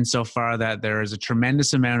 insofar that there is a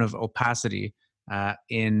tremendous amount of opacity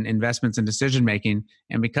in investments and decision making,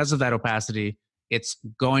 and because of that opacity, it's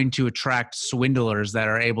going to attract swindlers that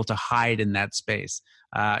are able to hide in that space.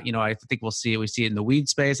 I think we see it in the weed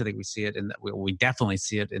space. I think we see it we definitely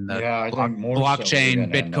see it in the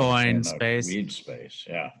blockchain, Bitcoin space. Weed space,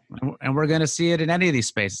 yeah. And we're going to see it in any of these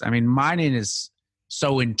spaces. I mean, mining is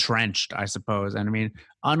so entrenched, I suppose. And I mean,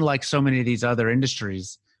 unlike so many of these other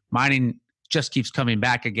industries, mining just keeps coming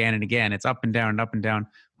back again and again. It's up and down and up and down.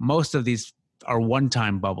 Most of these are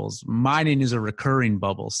one-time bubbles. Mining is a recurring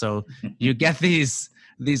bubble. So you get these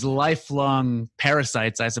lifelong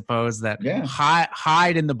parasites, I suppose, that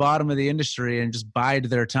hide in the bottom of the industry and just bide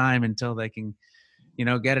their time until they can,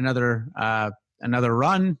 get another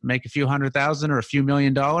run, make a few $100,000 or a few $1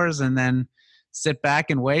 million, and then sit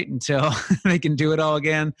back and wait until they can do it all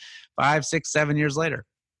again 5, 6, 7 years later.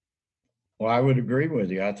 Well, I would agree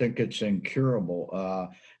with you. I think it's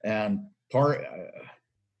incurable. Let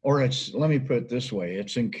me put it this way,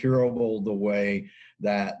 it's incurable the way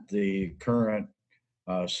that the current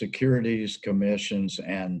securities commissions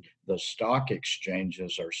and the stock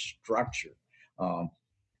exchanges are structured.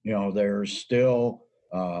 There's still,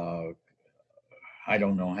 I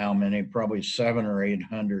don't know how many, probably 700 or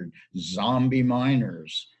 800 zombie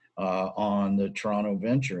miners on the Toronto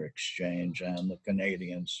Venture Exchange and the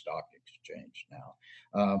Canadian Stock Exchange now.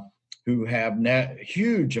 Who have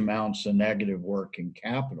huge amounts of negative working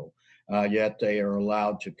capital, yet they are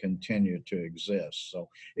allowed to continue to exist. So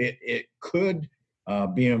it could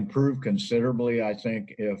be improved considerably, I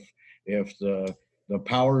think, if the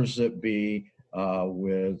powers that be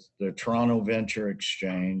with the Toronto Venture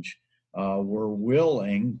Exchange were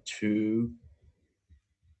willing to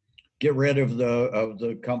get rid of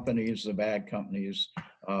the companies, the bad companies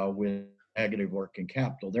with negative working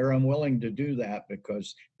capital. They're unwilling to do that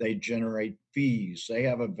because they generate fees. They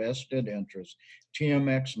have a vested interest.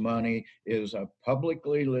 TMX Money is a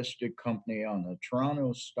publicly listed company on the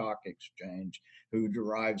Toronto Stock Exchange who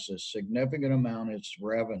derives a significant amount of its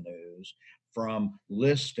revenues from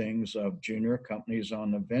listings of junior companies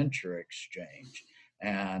on the venture exchange.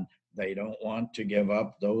 And they don't want to give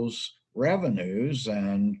up those revenues,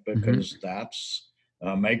 and because that's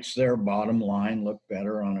makes their bottom line look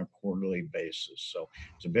better on a quarterly basis. So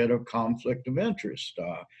it's a bit of conflict of interest.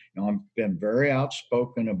 I've been very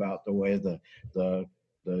outspoken about the way the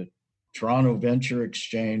Toronto Venture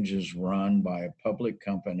Exchange is run by a public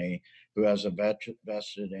company who has a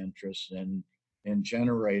vested interest in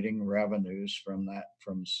generating revenues from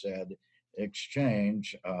said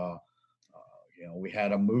exchange. We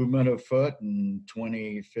had a movement afoot in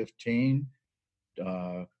 2015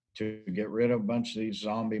 to get rid of a bunch of these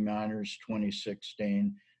zombie miners,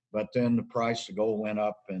 2016, but then the price of gold went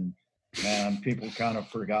up and people kind of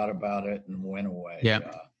forgot about it and went away. Yeah.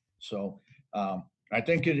 So I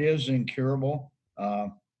think it is incurable.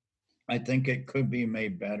 I think it could be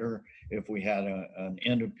made better if we had an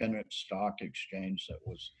independent stock exchange that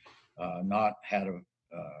was not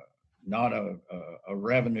a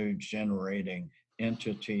revenue generating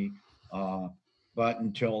entity. But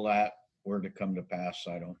until that were to come to pass,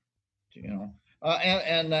 I don't,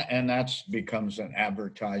 and that's becomes an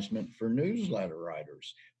advertisement for newsletter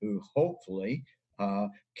writers who hopefully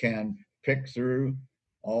can pick through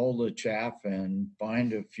all the chaff and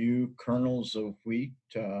find a few kernels of wheat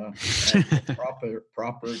at the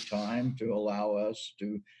proper time to allow us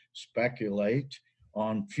to speculate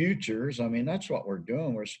on futures. I mean, that's what we're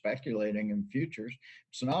doing. We're speculating in futures.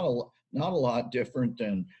 It's not a lot different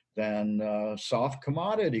than soft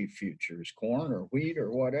commodity futures, corn or wheat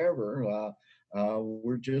or whatever.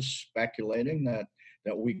 We're just speculating that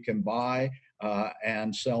we can buy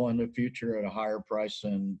and sell in the future at a higher price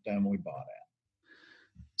than we bought at.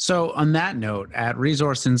 So on that note, at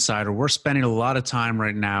Resource Insider, we're spending a lot of time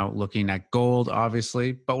right now looking at gold,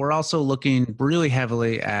 obviously, but we're also looking really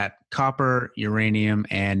heavily at copper, uranium,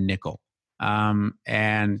 and nickel.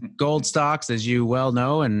 And gold stocks, as you well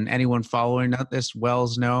know, and anyone following this well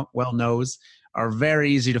knows, are very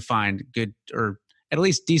easy to find good, or at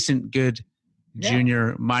least decent, good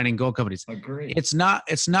junior mining gold companies. Agreed. It's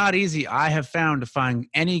not easy. I have found to find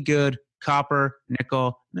any good copper,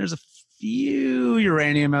 nickel. There's a few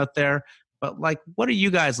uranium out there, but what are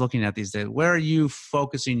you guys looking at these days? Where are you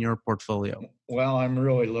focusing your portfolio? Well, I'm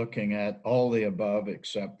really looking at all the above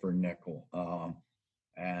except for nickel.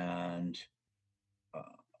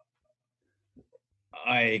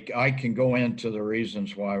 I can go into the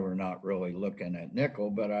reasons why we're not really looking at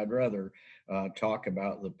nickel, but I'd rather talk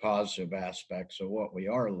about the positive aspects of what we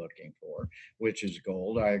are looking for, which is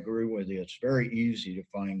gold. I agree with you. It's very easy to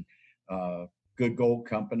find good gold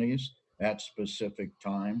companies at specific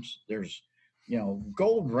times. There's,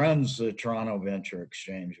 gold runs the Toronto Venture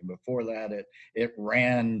Exchange, and before that, it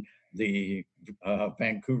ran the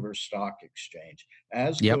Vancouver Stock Exchange.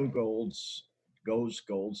 As goes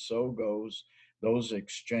gold, so goes those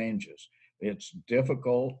exchanges. It's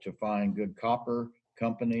difficult to find good copper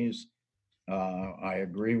companies. I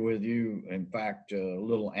agree with you. In fact, a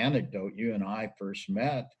little anecdote: you and I first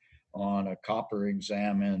met on a copper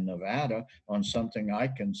exam in Nevada on something I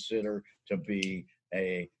consider to be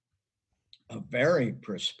a very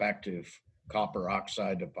prospective copper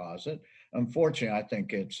oxide deposit. Unfortunately, I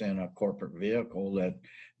think it's in a corporate vehicle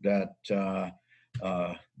that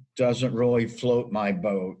doesn't really float my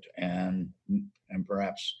boat, and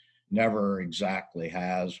perhaps never exactly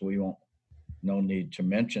has. No need to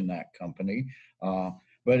mention that company.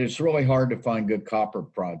 But it's really hard to find good copper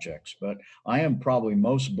projects. But I am probably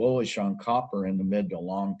most bullish on copper in the mid to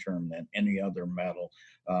long term than any other metal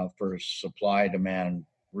for supply demand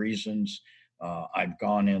reasons. I've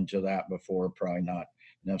gone into that before, probably not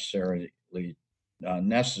necessarily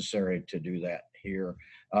necessary to do that here.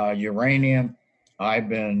 Uranium, I've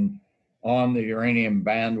been on the uranium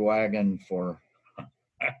bandwagon for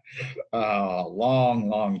a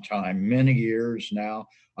long time, many years now.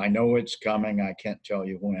 I know it's coming. I can't tell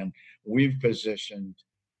you when. We've positioned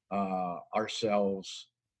ourselves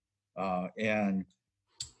in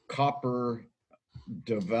copper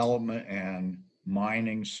development and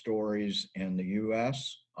mining stories in the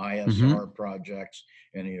U.S., ISR projects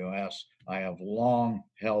in the U.S. I have long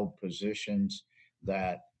held positions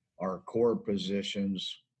that are core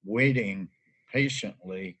positions, waiting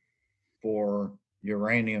patiently for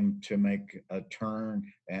uranium to make a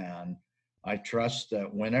turn, and I trust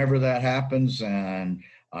that whenever that happens, and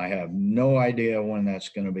I have no idea when that's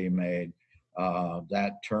going to be made,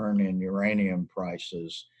 that turn in uranium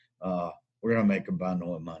prices, we're going to make a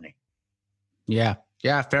bundle of money. Yeah,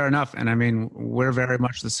 fair enough. And I mean, we're very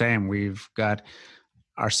much the same. We've got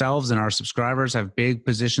ourselves and our subscribers have big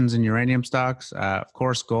positions in uranium stocks, of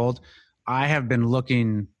course, gold. I have been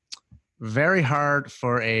looking very hard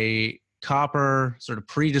for a copper sort of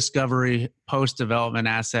pre-discovery, post-development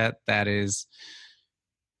asset that is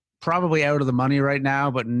probably out of the money right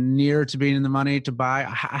now, but near to being in the money to buy.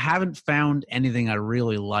 I haven't found anything I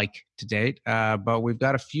really like to date, but we've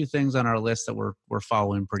got a few things on our list that we're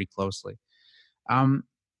following pretty closely.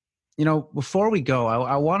 Before we go,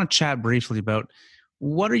 I want to chat briefly about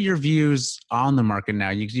what are your views on the market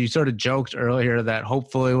now? You sort of joked earlier that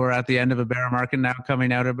hopefully we're at the end of a bear market now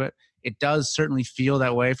coming out of it. It does certainly feel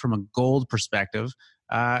that way from a gold perspective.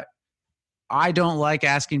 I don't like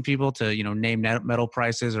asking people to, name metal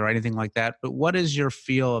prices or anything like that. But what is your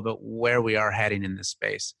feel about where we are heading in this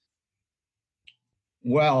space?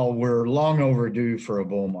 Well, we're long overdue for a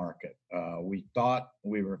bull market. We thought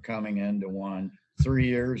we were coming into one 3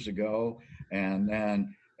 years ago, and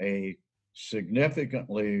then a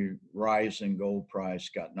significantly rising gold price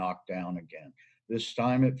got knocked down again. This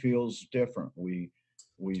time it feels different. We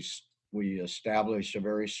established a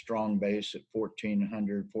very strong base at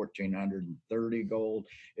 1430 gold.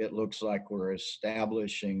 It looks like we're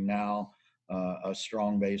establishing now a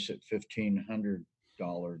strong base at $1,500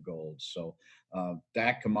 gold. So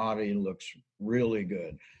that commodity looks really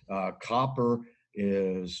good. Copper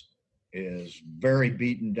is very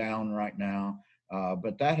beaten down right now,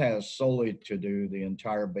 but that has solely to do the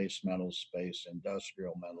entire base metal space,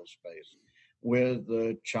 industrial metal space, with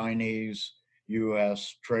the Chinese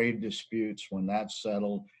U.S. trade disputes. When that's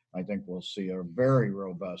settled, I think we'll see a very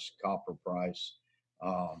robust copper price.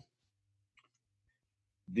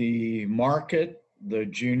 The market, the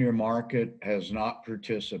junior market, has not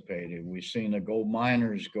participated. We've seen the gold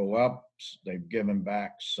miners go up. They've given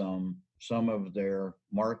back some of their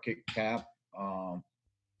market cap,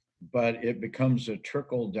 but it becomes a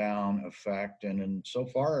trickle-down effect. And so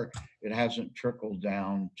far, it hasn't trickled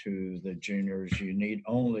down to the juniors. You need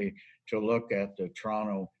only to look at the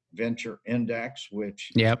Toronto Venture Index,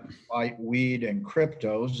 which, despite weed and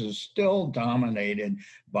cryptos, is still dominated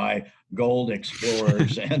by gold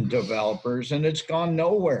explorers and developers, and it's gone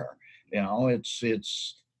nowhere. It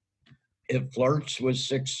flirts with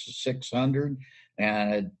 600,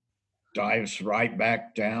 and it dives right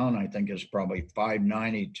back down. I think it's probably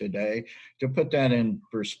 590 today. To put that in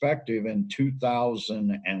perspective, in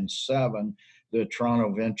 2007, the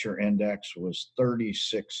Toronto Venture Index was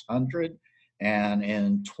 3,600. And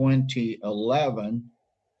in 2011,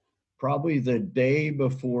 probably the day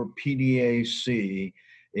before PDAC,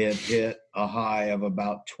 it hit a high of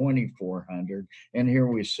about 2,400. And here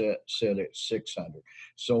we sit at 600.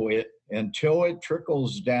 So until it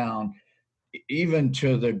trickles down, even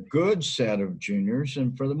to the good set of juniors,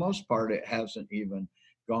 and for the most part, it hasn't even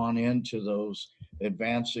gone into those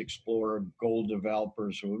advanced explorer gold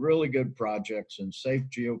developers with really good projects in safe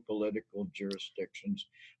geopolitical jurisdictions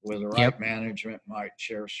with the right management, right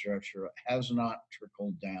share structure. It has not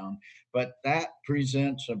trickled down, but that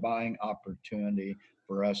presents a buying opportunity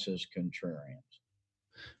for us as contrarians.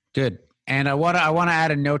 Good. And I want to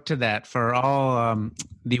add a note to that for all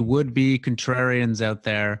the would-be contrarians out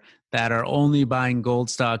there that are only buying gold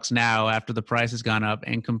stocks now after the price has gone up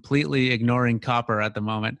and completely ignoring copper at the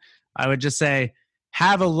moment. I would just say,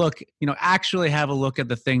 have a look, actually have a look at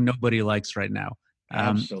the thing nobody likes right now.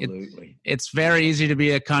 Absolutely. It's very easy to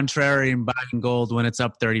be a contrarian buying gold when it's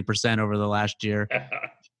up 30% over the last year.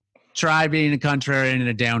 Try being a contrarian in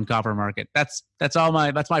a down copper market. That's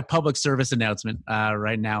my public service announcement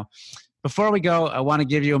right now. Before we go, I want to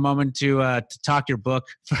give you a moment to talk your book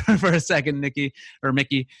for a second, Mickey.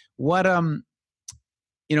 What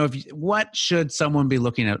what should someone be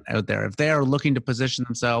looking at out there if they are looking to position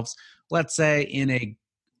themselves, let's say, in a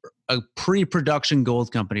pre-production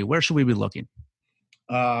gold company? Where should we be looking?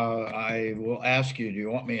 I will ask you, do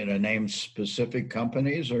you want me to name specific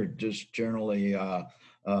companies or just generally a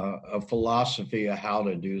philosophy of how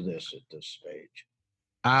to do this at this stage?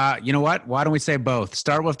 You know what? Why don't we say both?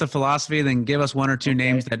 Start with the philosophy, then give us one or two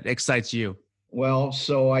names that excites you. Well,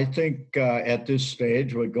 so I think at this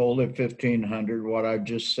stage with gold at 1,500, what I've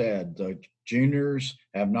just said, the juniors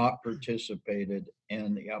have not participated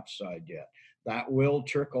in the upside yet. That will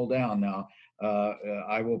trickle down. Now,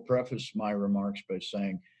 I will preface my remarks by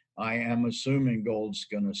saying I am assuming gold's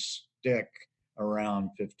going to stick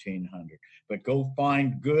around 1,500. But go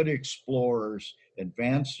find good explorers,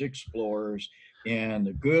 advanced explorers in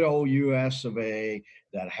the good old US of A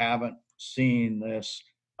that haven't seen this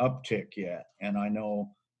uptick yet. And I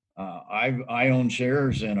know I own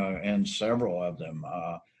shares in several of them,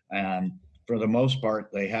 and for the most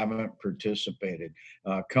part, they haven't participated.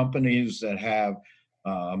 Companies that have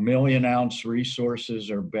 1 million ounce resources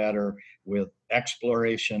or better with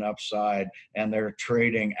exploration upside, and they're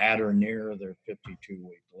trading at or near their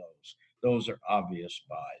 52-week lows. those are obvious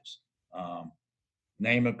buys.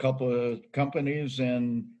 Name a couple of companies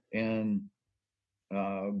in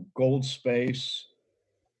gold space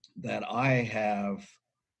that I have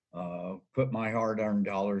put my hard-earned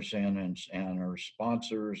dollars in and are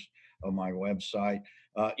sponsors of my website.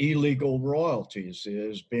 Illegal Royalties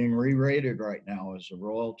is being re-rated right now as a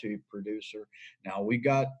royalty producer. Now we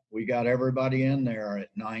got everybody in there at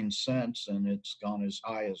 9 cents, and it's gone as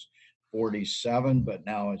high as 47, but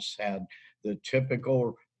now it's had the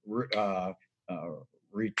typical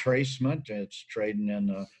retracement. It's trading in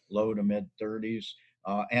the low to mid 30s.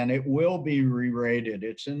 And it will be re-rated.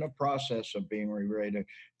 It's in the process of being re-rated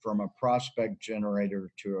from a prospect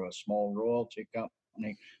generator to a small royalty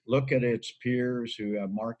company. Look at its peers who have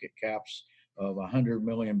market caps of $100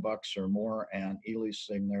 million or more, and Ely's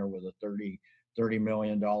sitting there with a $30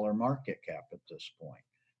 million market cap at this point.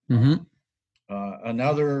 Mm-hmm.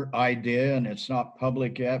 Another idea, and it's not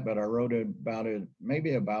public yet, but I wrote about it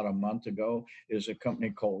maybe about a month ago, is a company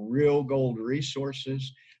called Real Gold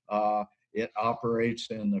Resources. It operates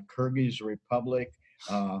in the Kyrgyz Republic.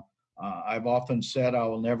 I've often said I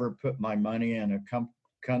will never put my money in a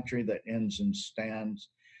country that ends in stands.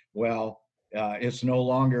 Well, it's no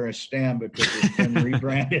longer a stand because it's been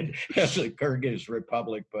rebranded as the Kyrgyz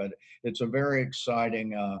Republic, but it's a very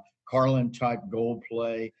exciting Carlin type gold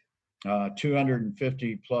play,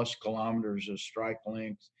 250 plus kilometers of strike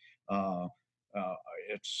length.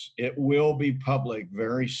 It will be public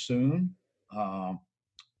very soon.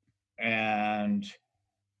 And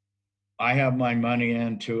I have my money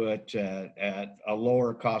into it at a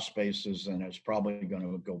lower cost basis than it's probably going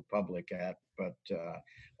to go public at, but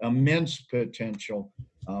immense potential.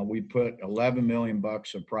 We put $11 million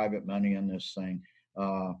of private money in this thing,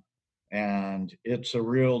 and it's a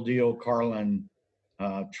real deal Carlin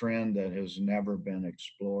trend that has never been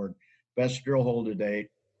explored. Best drill hole to date,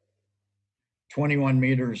 21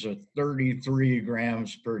 meters of 33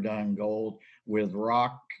 grams per ton gold with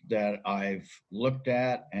rock that I've looked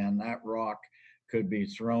at, and that rock could be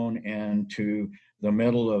thrown into the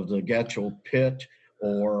middle of the Getchell pit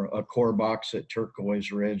or a core box at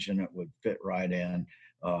Turquoise Ridge, and it would fit right in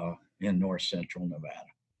north central Nevada.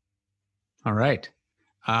 All right.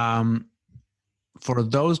 For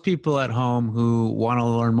those people at home who want to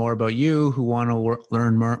learn more about you, who want to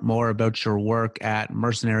learn more about your work at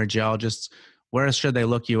Mercenary Geologists, where should they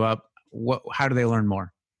look you up? How do they learn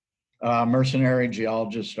more?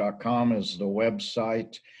 Mercenarygeologist.com is the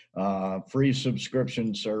website. Free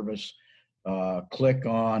subscription service. Click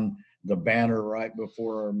on the banner right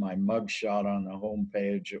before my mugshot on the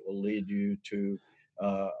homepage. It will lead you to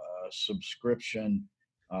a subscription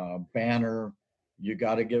banner. You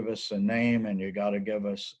got to give us a name, and you got to give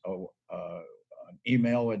us an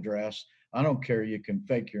email address. I don't care. You can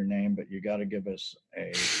fake your name, but you got to give us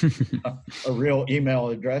a real email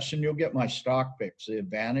address, and you'll get my stock picks. The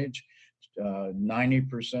advantage,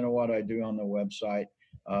 90% of what I do on the website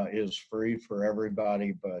is free for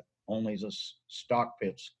everybody, but only the stock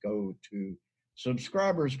picks go to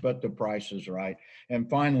subscribers, but the price is right. And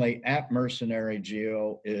finally, at Mercenary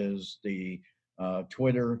Geo is the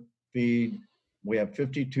Twitter feed. We have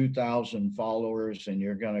 52,000 followers, and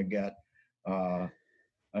you're going to get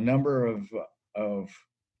a number of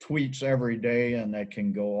tweets every day, and that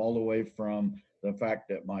can go all the way from the fact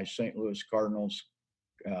that my St. Louis Cardinals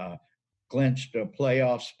clinched a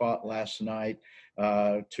playoff spot last night,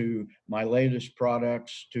 to my latest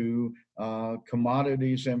products, to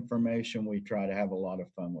commodities information. We try to have a lot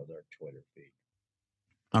of fun with our Twitter feed.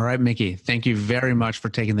 All right, Mickey, thank you very much for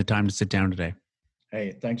taking the time to sit down today.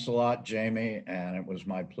 Hey, thanks a lot, Jamie, and it was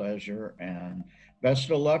my pleasure. And best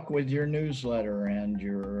of luck with your newsletter and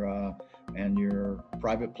your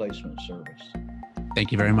private placement service.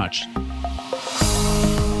 Thank you very much.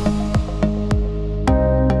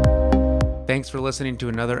 Thanks for listening to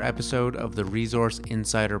another episode of the Resource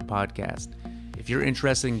Insider Podcast. If you're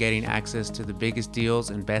interested in getting access to the biggest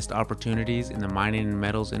deals and best opportunities in the mining and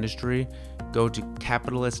metals industry, go to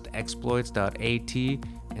capitalistexploits.at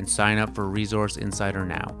and sign up for Resource Insider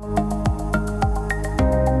now.